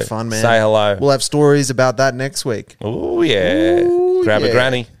it's hello. going to be fun, man. Say hello. We'll have stories about that next week. Oh, yeah. Grab a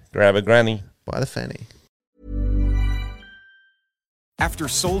granny. Grab a granny. By the fanny. After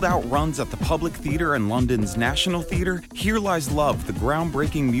sold-out runs at the Public Theatre and London's National Theatre, Here Lies Love, the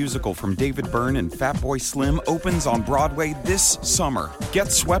groundbreaking musical from David Byrne and Fatboy Slim, opens on Broadway this summer.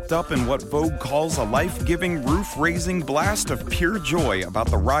 Get swept up in what Vogue calls a life-giving, roof-raising blast of pure joy about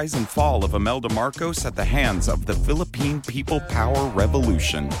the rise and fall of Imelda Marcos at the hands of the Philippine People Power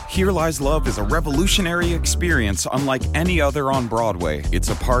Revolution. Here Lies Love is a revolutionary experience unlike any other on Broadway. It's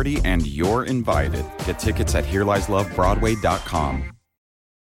a party and you're invited. Get tickets at HereLiesLoveBroadway.com.